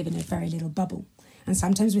football, we live in a very little bubble. And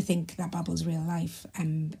sometimes we think that bubble's real life.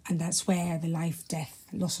 And that's where the life, death,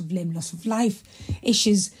 loss of limb, loss of life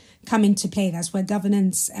issues come into play. That's where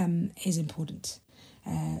governance is important.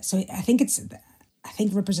 So I think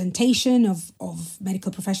representation of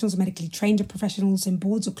medical professionals, medically trained professionals in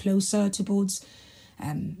boards or closer to boards,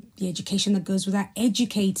 the education that goes with that,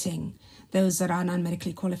 educating those that are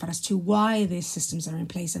non-medically qualified as to why these systems are in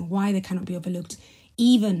place and why they cannot be overlooked,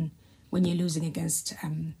 even when you're losing against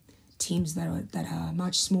teams that are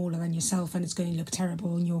much smaller than yourself, and it's going to look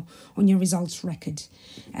terrible on your results record.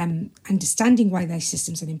 Understanding why those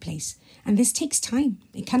systems are in place, and this takes time.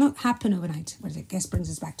 It cannot happen overnight. Which I guess brings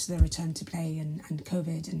us back to the return to play and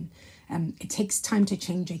COVID, and it takes time to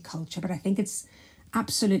change a culture. But I think it's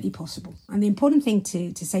absolutely possible. And the important thing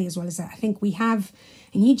to say as well is that I think we have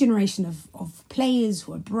a new generation of players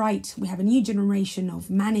who are bright. We have a new generation of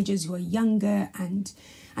managers who are younger, and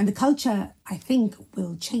the culture, I think,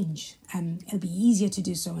 will change. It'll be easier to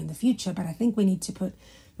do so in the future, but I think we need to put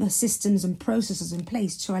the systems and processes in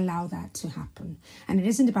place to allow that to happen. And it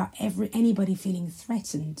isn't about anybody feeling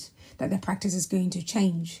threatened that their practice is going to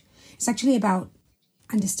change. It's actually about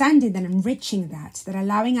understanding and enriching that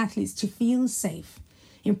allowing athletes to feel safe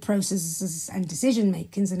in processes and decision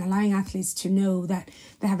makings, and allowing athletes to know that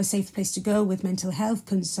they have a safe place to go with mental health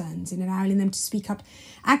concerns, and allowing them to speak up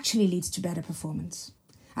actually leads to better performance.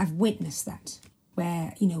 I've witnessed that,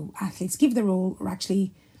 where, athletes give their all or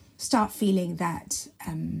actually start feeling that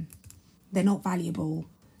they're not valuable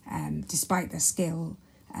despite their skill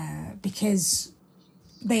because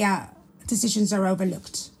decisions are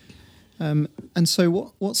overlooked. And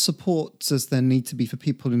so what support does there need to be for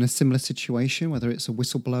people in a similar situation, whether it's a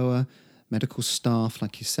whistleblower, medical staff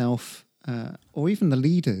like yourself, or even the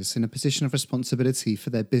leaders in a position of responsibility for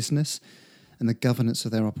their business and the governance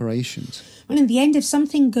of their operations? Well, in the end, if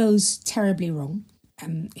something goes terribly wrong,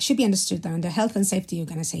 it should be understood that under health and safety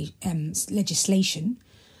legislation,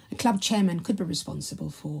 a club chairman could be responsible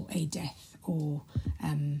for a death or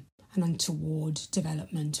an untoward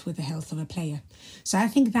development with the health of a player. So I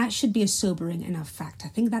think that should be a sobering enough fact. I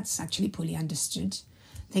think that's actually poorly understood.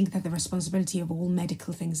 I think that the responsibility of all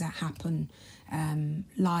medical things that happen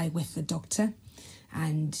lie with the doctor.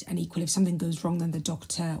 And equally, if something goes wrong, then the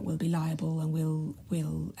doctor will be liable and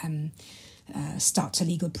will start a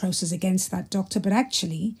legal process against that doctor. But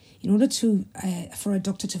actually, in order for a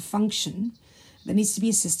doctor to function, there needs to be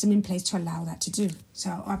a system in place to allow that to do.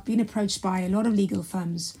 So I've been approached by a lot of legal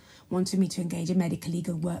firms wanting me to engage in medical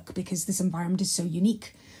legal work because this environment is so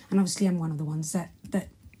unique. And obviously I'm one of the ones that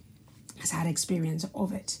has had experience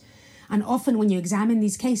of it. And often when you examine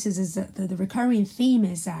these cases, is that the recurring theme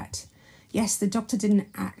is that, yes, the doctor didn't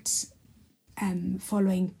act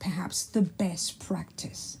following perhaps the best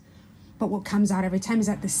practice. But what comes out every time is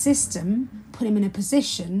that the system put him in a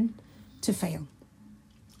position to fail.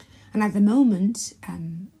 And at the moment,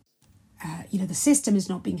 the system is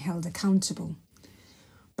not being held accountable.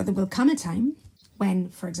 But there will come a time when,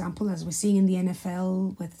 for example, as we're seeing in the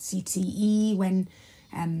NFL with CTE, when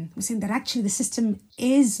we're seeing that actually the system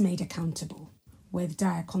is made accountable with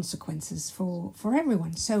dire consequences for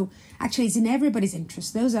everyone. So actually it's in everybody's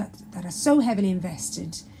interest, those that are so heavily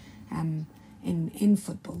invested in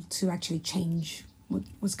football, to actually change what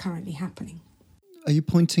was currently happening. Are you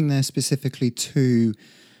pointing there specifically to,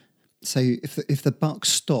 say, if the buck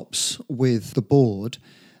stops with the board,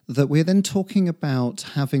 that we're then talking about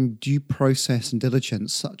having due process and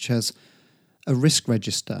diligence, such as a risk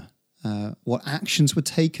register, what actions were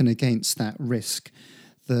taken against that risk,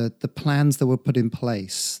 the plans that were put in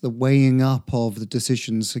place, the weighing up of the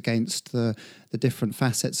decisions against the different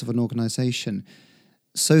facets of an organisation,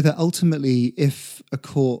 so that ultimately, if a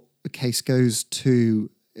court case goes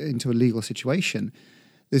into a legal situation,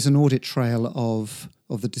 there's an audit trail of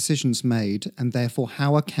the decisions made and therefore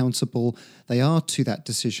how accountable they are to that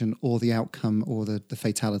decision or the outcome or the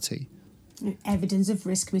fatality. Evidence of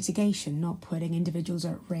risk mitigation, not putting individuals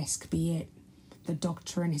at risk, be it the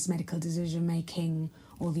doctor and his medical decision making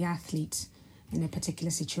or the athlete in a particular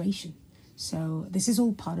situation. So this is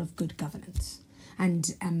all part of good governance.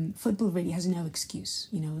 And football really has no excuse,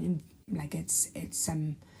 it's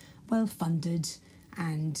well funded,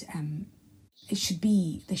 and there should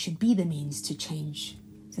be the means to change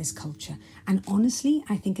this culture. And honestly,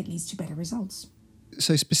 I think it leads to better results.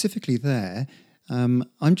 So specifically there,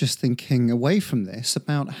 I'm just thinking away from this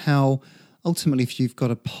about how ultimately, if you've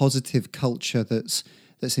got a positive culture that's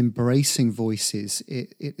embracing voices,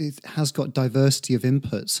 it has got diversity of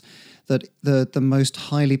inputs, that the most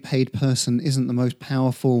highly paid person isn't the most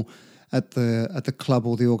powerful at the club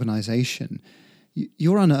or the organisation.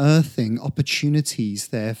 You're unearthing opportunities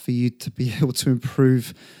there for you to be able to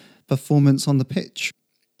improve performance on the pitch.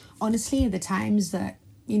 Honestly, at the times that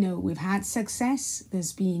we've had success,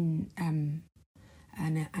 there's been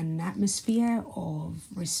an atmosphere of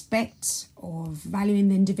respect, of valuing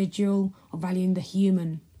the individual, of valuing the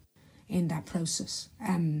human in that process.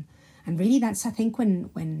 And really, that's, I think,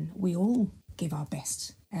 when we all give our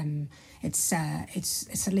best. It's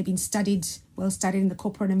certainly been well studied in the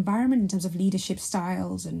corporate environment in terms of leadership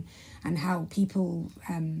styles and how people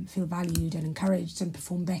feel valued and encouraged and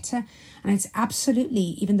perform better. And it's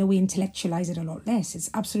absolutely, even though we intellectualize it a lot less, it's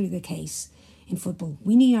absolutely the case in football.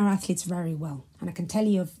 We knew our athletes very well. And I can tell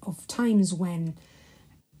you of times when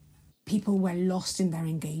people were lost in their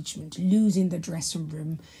engagement, losing the dressing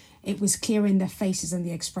room. It was clear in their faces and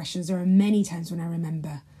the expressions. There are many times when I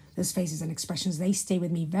remember those faces and expressions. They stay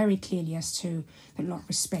with me very clearly as to a lot of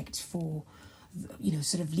respect for,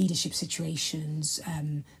 sort of leadership situations,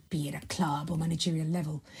 be it at club or managerial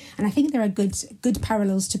level. And I think there are good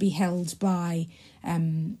parallels to be held by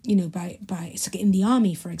it's like in the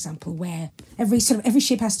army, for example, where every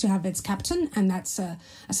ship has to have its captain, and that's a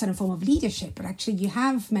certain form of leadership. But actually, you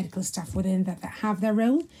have medical staff within that have their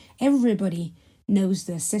role. Everybody knows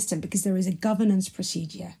the system because there is a governance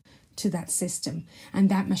procedure to that system, and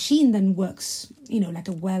that machine then works like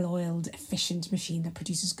a well-oiled, efficient machine that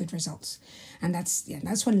produces good results. And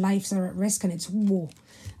that's when lives are at risk, and it's war.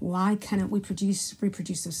 Why cannot we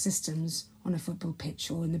reproduce those systems on a football pitch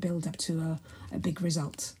or in the build-up to a big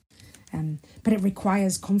result? But it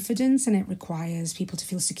requires confidence, and it requires people to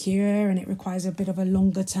feel secure, and it requires a bit of a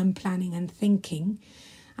longer-term planning and thinking.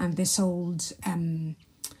 And this old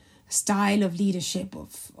style of leadership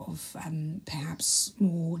of perhaps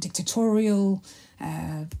more dictatorial,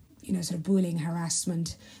 sort of bullying,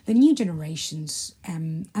 harassment, the new generations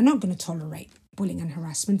are not going to tolerate bullying and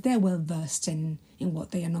harassment. They're well versed in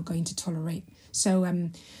what they are not going to tolerate. So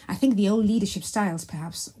I think the old leadership styles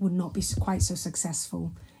perhaps would not be quite so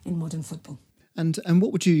successful in modern football. And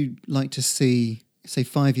what would you like to see, say,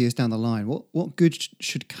 5 years down the line? What good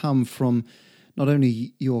should come from not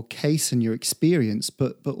only your case and your experience,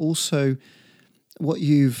 but also what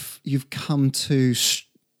you've come to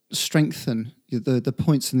strengthen, the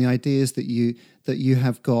points and the ideas that you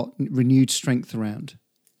have got renewed strength around?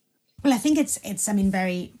 Well, I think it's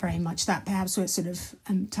very, very much that. Perhaps we're sort of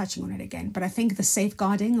touching on it again, but I think the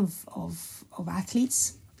safeguarding of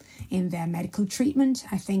athletes in their medical treatment,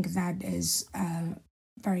 I think that is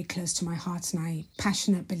very close to my heart, and I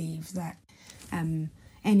passionately believe that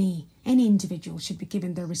any individual should be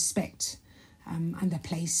given the respect and their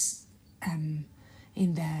place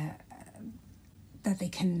in their that they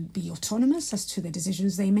can be autonomous as to the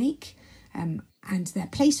decisions they make, and their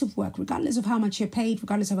place of work, regardless of how much you're paid,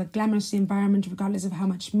 regardless of how glamorous the environment, regardless of how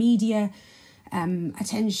much media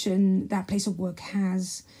attention that place of work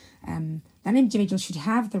has. That individual should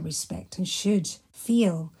have the respect and should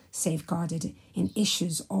feel safeguarded in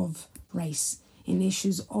issues of race, in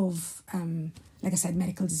issues of, like I said,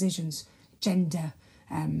 medical decisions, gender,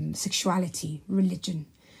 sexuality, religion.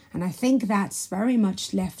 And I think that's very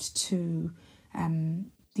much left to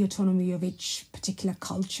the autonomy of each particular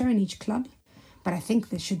culture in each club. But I think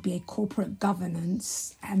there should be a corporate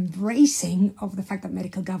governance embracing of the fact that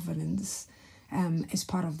medical governance is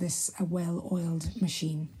part of this well-oiled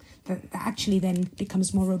machine that actually then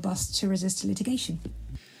becomes more robust to resist litigation.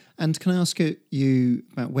 And can I ask you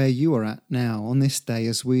about where you are at now on this day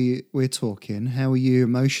as we're talking? How are you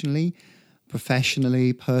emotionally,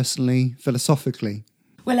 professionally, personally, philosophically?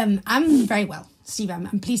 Well, I'm very well, Steve.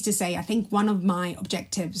 I'm pleased to say I think one of my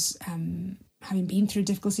objectives, having been through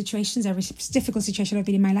difficult situations, every difficult situation I've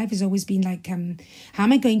been in my life has always been like, how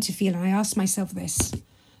am I going to feel? And I asked myself this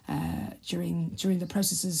during the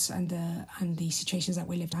processes and the situations that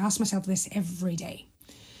we lived. I asked myself this every day.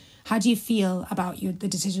 How do you feel about the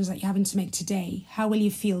decisions that you're having to make today? How will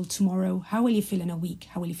you feel tomorrow? How will you feel in a week?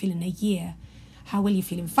 How will you feel in a year? How will you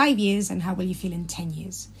feel in 5 years? And how will you feel in 10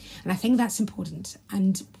 years? And I think that's important.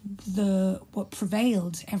 And what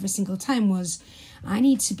prevailed every single time was I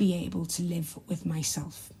need to be able to live with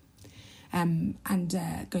myself and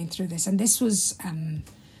going through this. And this was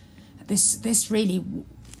this really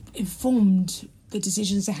informed the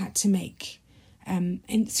decisions I had to make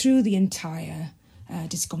and through the entire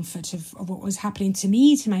discomfort of what was happening to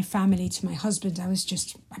me, to my family, to my husband. I was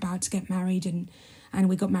just about to get married and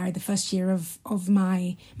we got married the first year of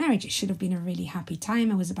my marriage. It should have been a really happy time.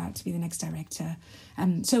 I was about to be the next director.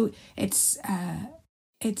 So I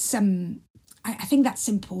think that's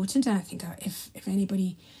important. And I think if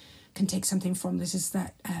anybody can take something from this is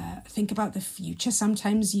that think about the future.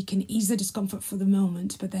 Sometimes you can ease the discomfort for the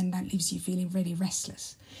moment, but then that leaves you feeling really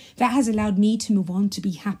restless. That has allowed me to move on, to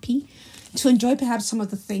be happy, to enjoy perhaps some of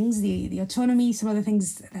the things, the autonomy, some of the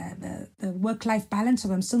things, the work-life balance,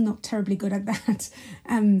 although I'm still not terribly good at that,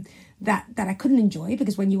 that I couldn't enjoy,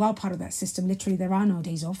 because when you are part of that system, literally there are no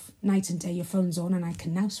days off. Night and day, your phone's on, and I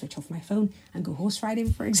can now switch off my phone and go horse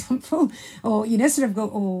riding, for example, or,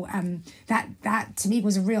 that to me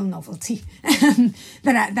was a real novelty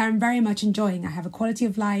that I'm very much enjoying. I have a quality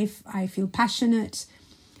of life. I feel passionate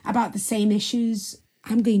about the same issues.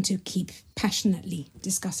 I'm going to keep passionately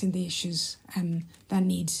discussing the issues that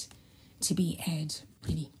need to be aired,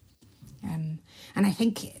 really. And I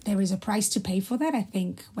think there is a price to pay for that. I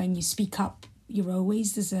think when you speak up,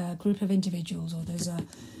 there's a group of individuals or there's a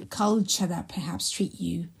culture that perhaps treat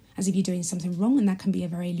you as if you're doing something wrong, and that can be a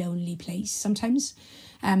very lonely place sometimes.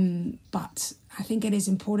 But I think it is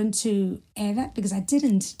important to air that, because I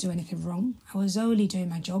didn't do anything wrong. I was only doing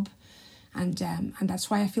my job. And that's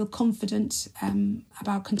why I feel confident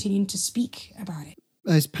about continuing to speak about it.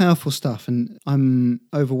 It's powerful stuff, and I'm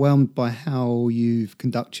overwhelmed by how you've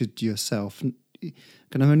conducted yourself. And I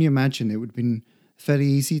can only imagine it would have been fairly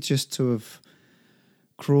easy just to have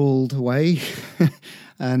crawled away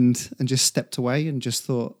and just stepped away and just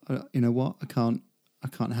thought, you know what, I can't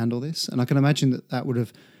handle this. And I can imagine that would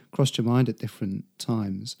have crossed your mind at different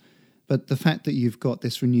times. But the fact that you've got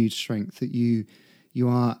this renewed strength, that you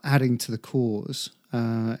are adding to the cause,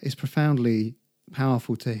 is profoundly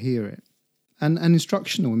powerful to hear it. And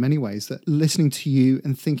instructional in many ways, that listening to you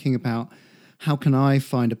and thinking about how can I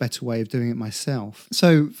find a better way of doing it myself.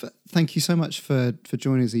 So thank you so much for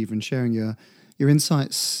joining us, Eva, and sharing your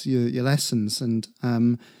insights, your lessons. And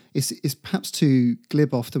it's perhaps too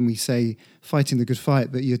glib. Often we say fighting the good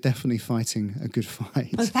fight, but you're definitely fighting a good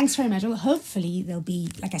fight. Well, thanks very much. Well, hopefully there'll be,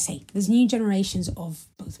 like I say, there's new generations of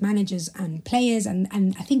both managers and players, and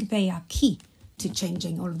I think they are key to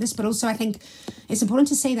changing all of this. But also I think it's important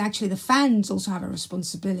to say that actually the fans also have a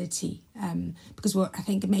responsibility, because what I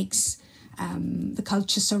think makes the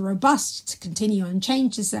culture so robust to continue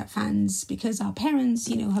unchange is that fans, because our parents,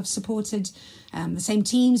 have supported the same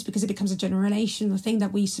teams, because it becomes a generational thing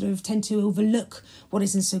that we sort of tend to overlook what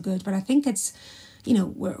isn't so good. But I think it's,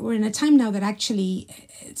 we're in a time now that actually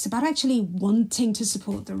it's about actually wanting to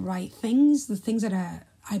support the right things, the things that are,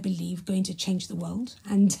 I believe, going to change the world.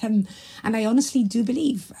 And I honestly do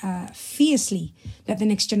believe fiercely that the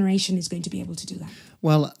next generation is going to be able to do that.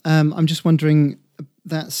 Well, I'm just wondering,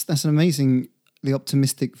 that's an amazingly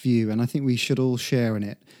optimistic view, and I think we should all share in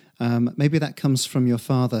it. Maybe that comes from your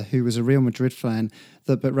father, who was a Real Madrid fan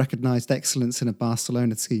but recognised excellence in a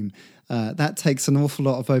Barcelona team. That takes an awful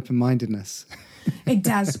lot of open-mindedness. It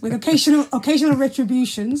does, with occasional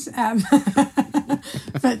retributions,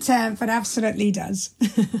 but absolutely does.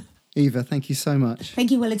 Eva, thank you so much.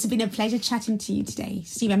 Thank you, Will. It's been a pleasure chatting to you today.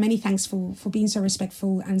 Steve, and many thanks for being so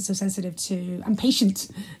respectful and so sensitive to and patient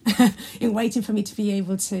in waiting for me to be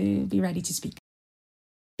able to be ready to speak.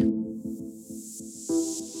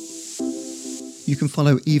 You can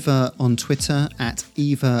follow Eva on Twitter at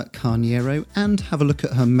Eva Carneiro and have a look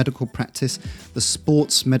at her medical practice,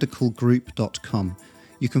 thesportsmedicalgroup.com.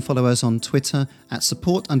 You can follow us on Twitter at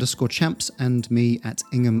support_champs and me at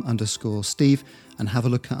Ingham_Steve, and have a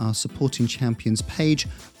look at our Supporting Champions page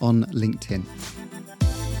on LinkedIn.